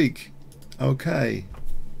next week. Okay,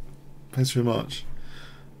 thanks very much.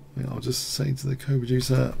 I'll just say to the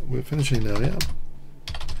co-producer, we're finishing now, yeah?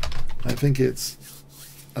 I think it's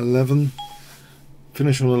 11.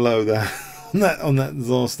 Finish on a low there. on that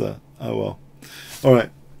disaster. Oh well.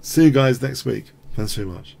 Alright, see you guys next week. Thanks very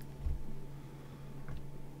much.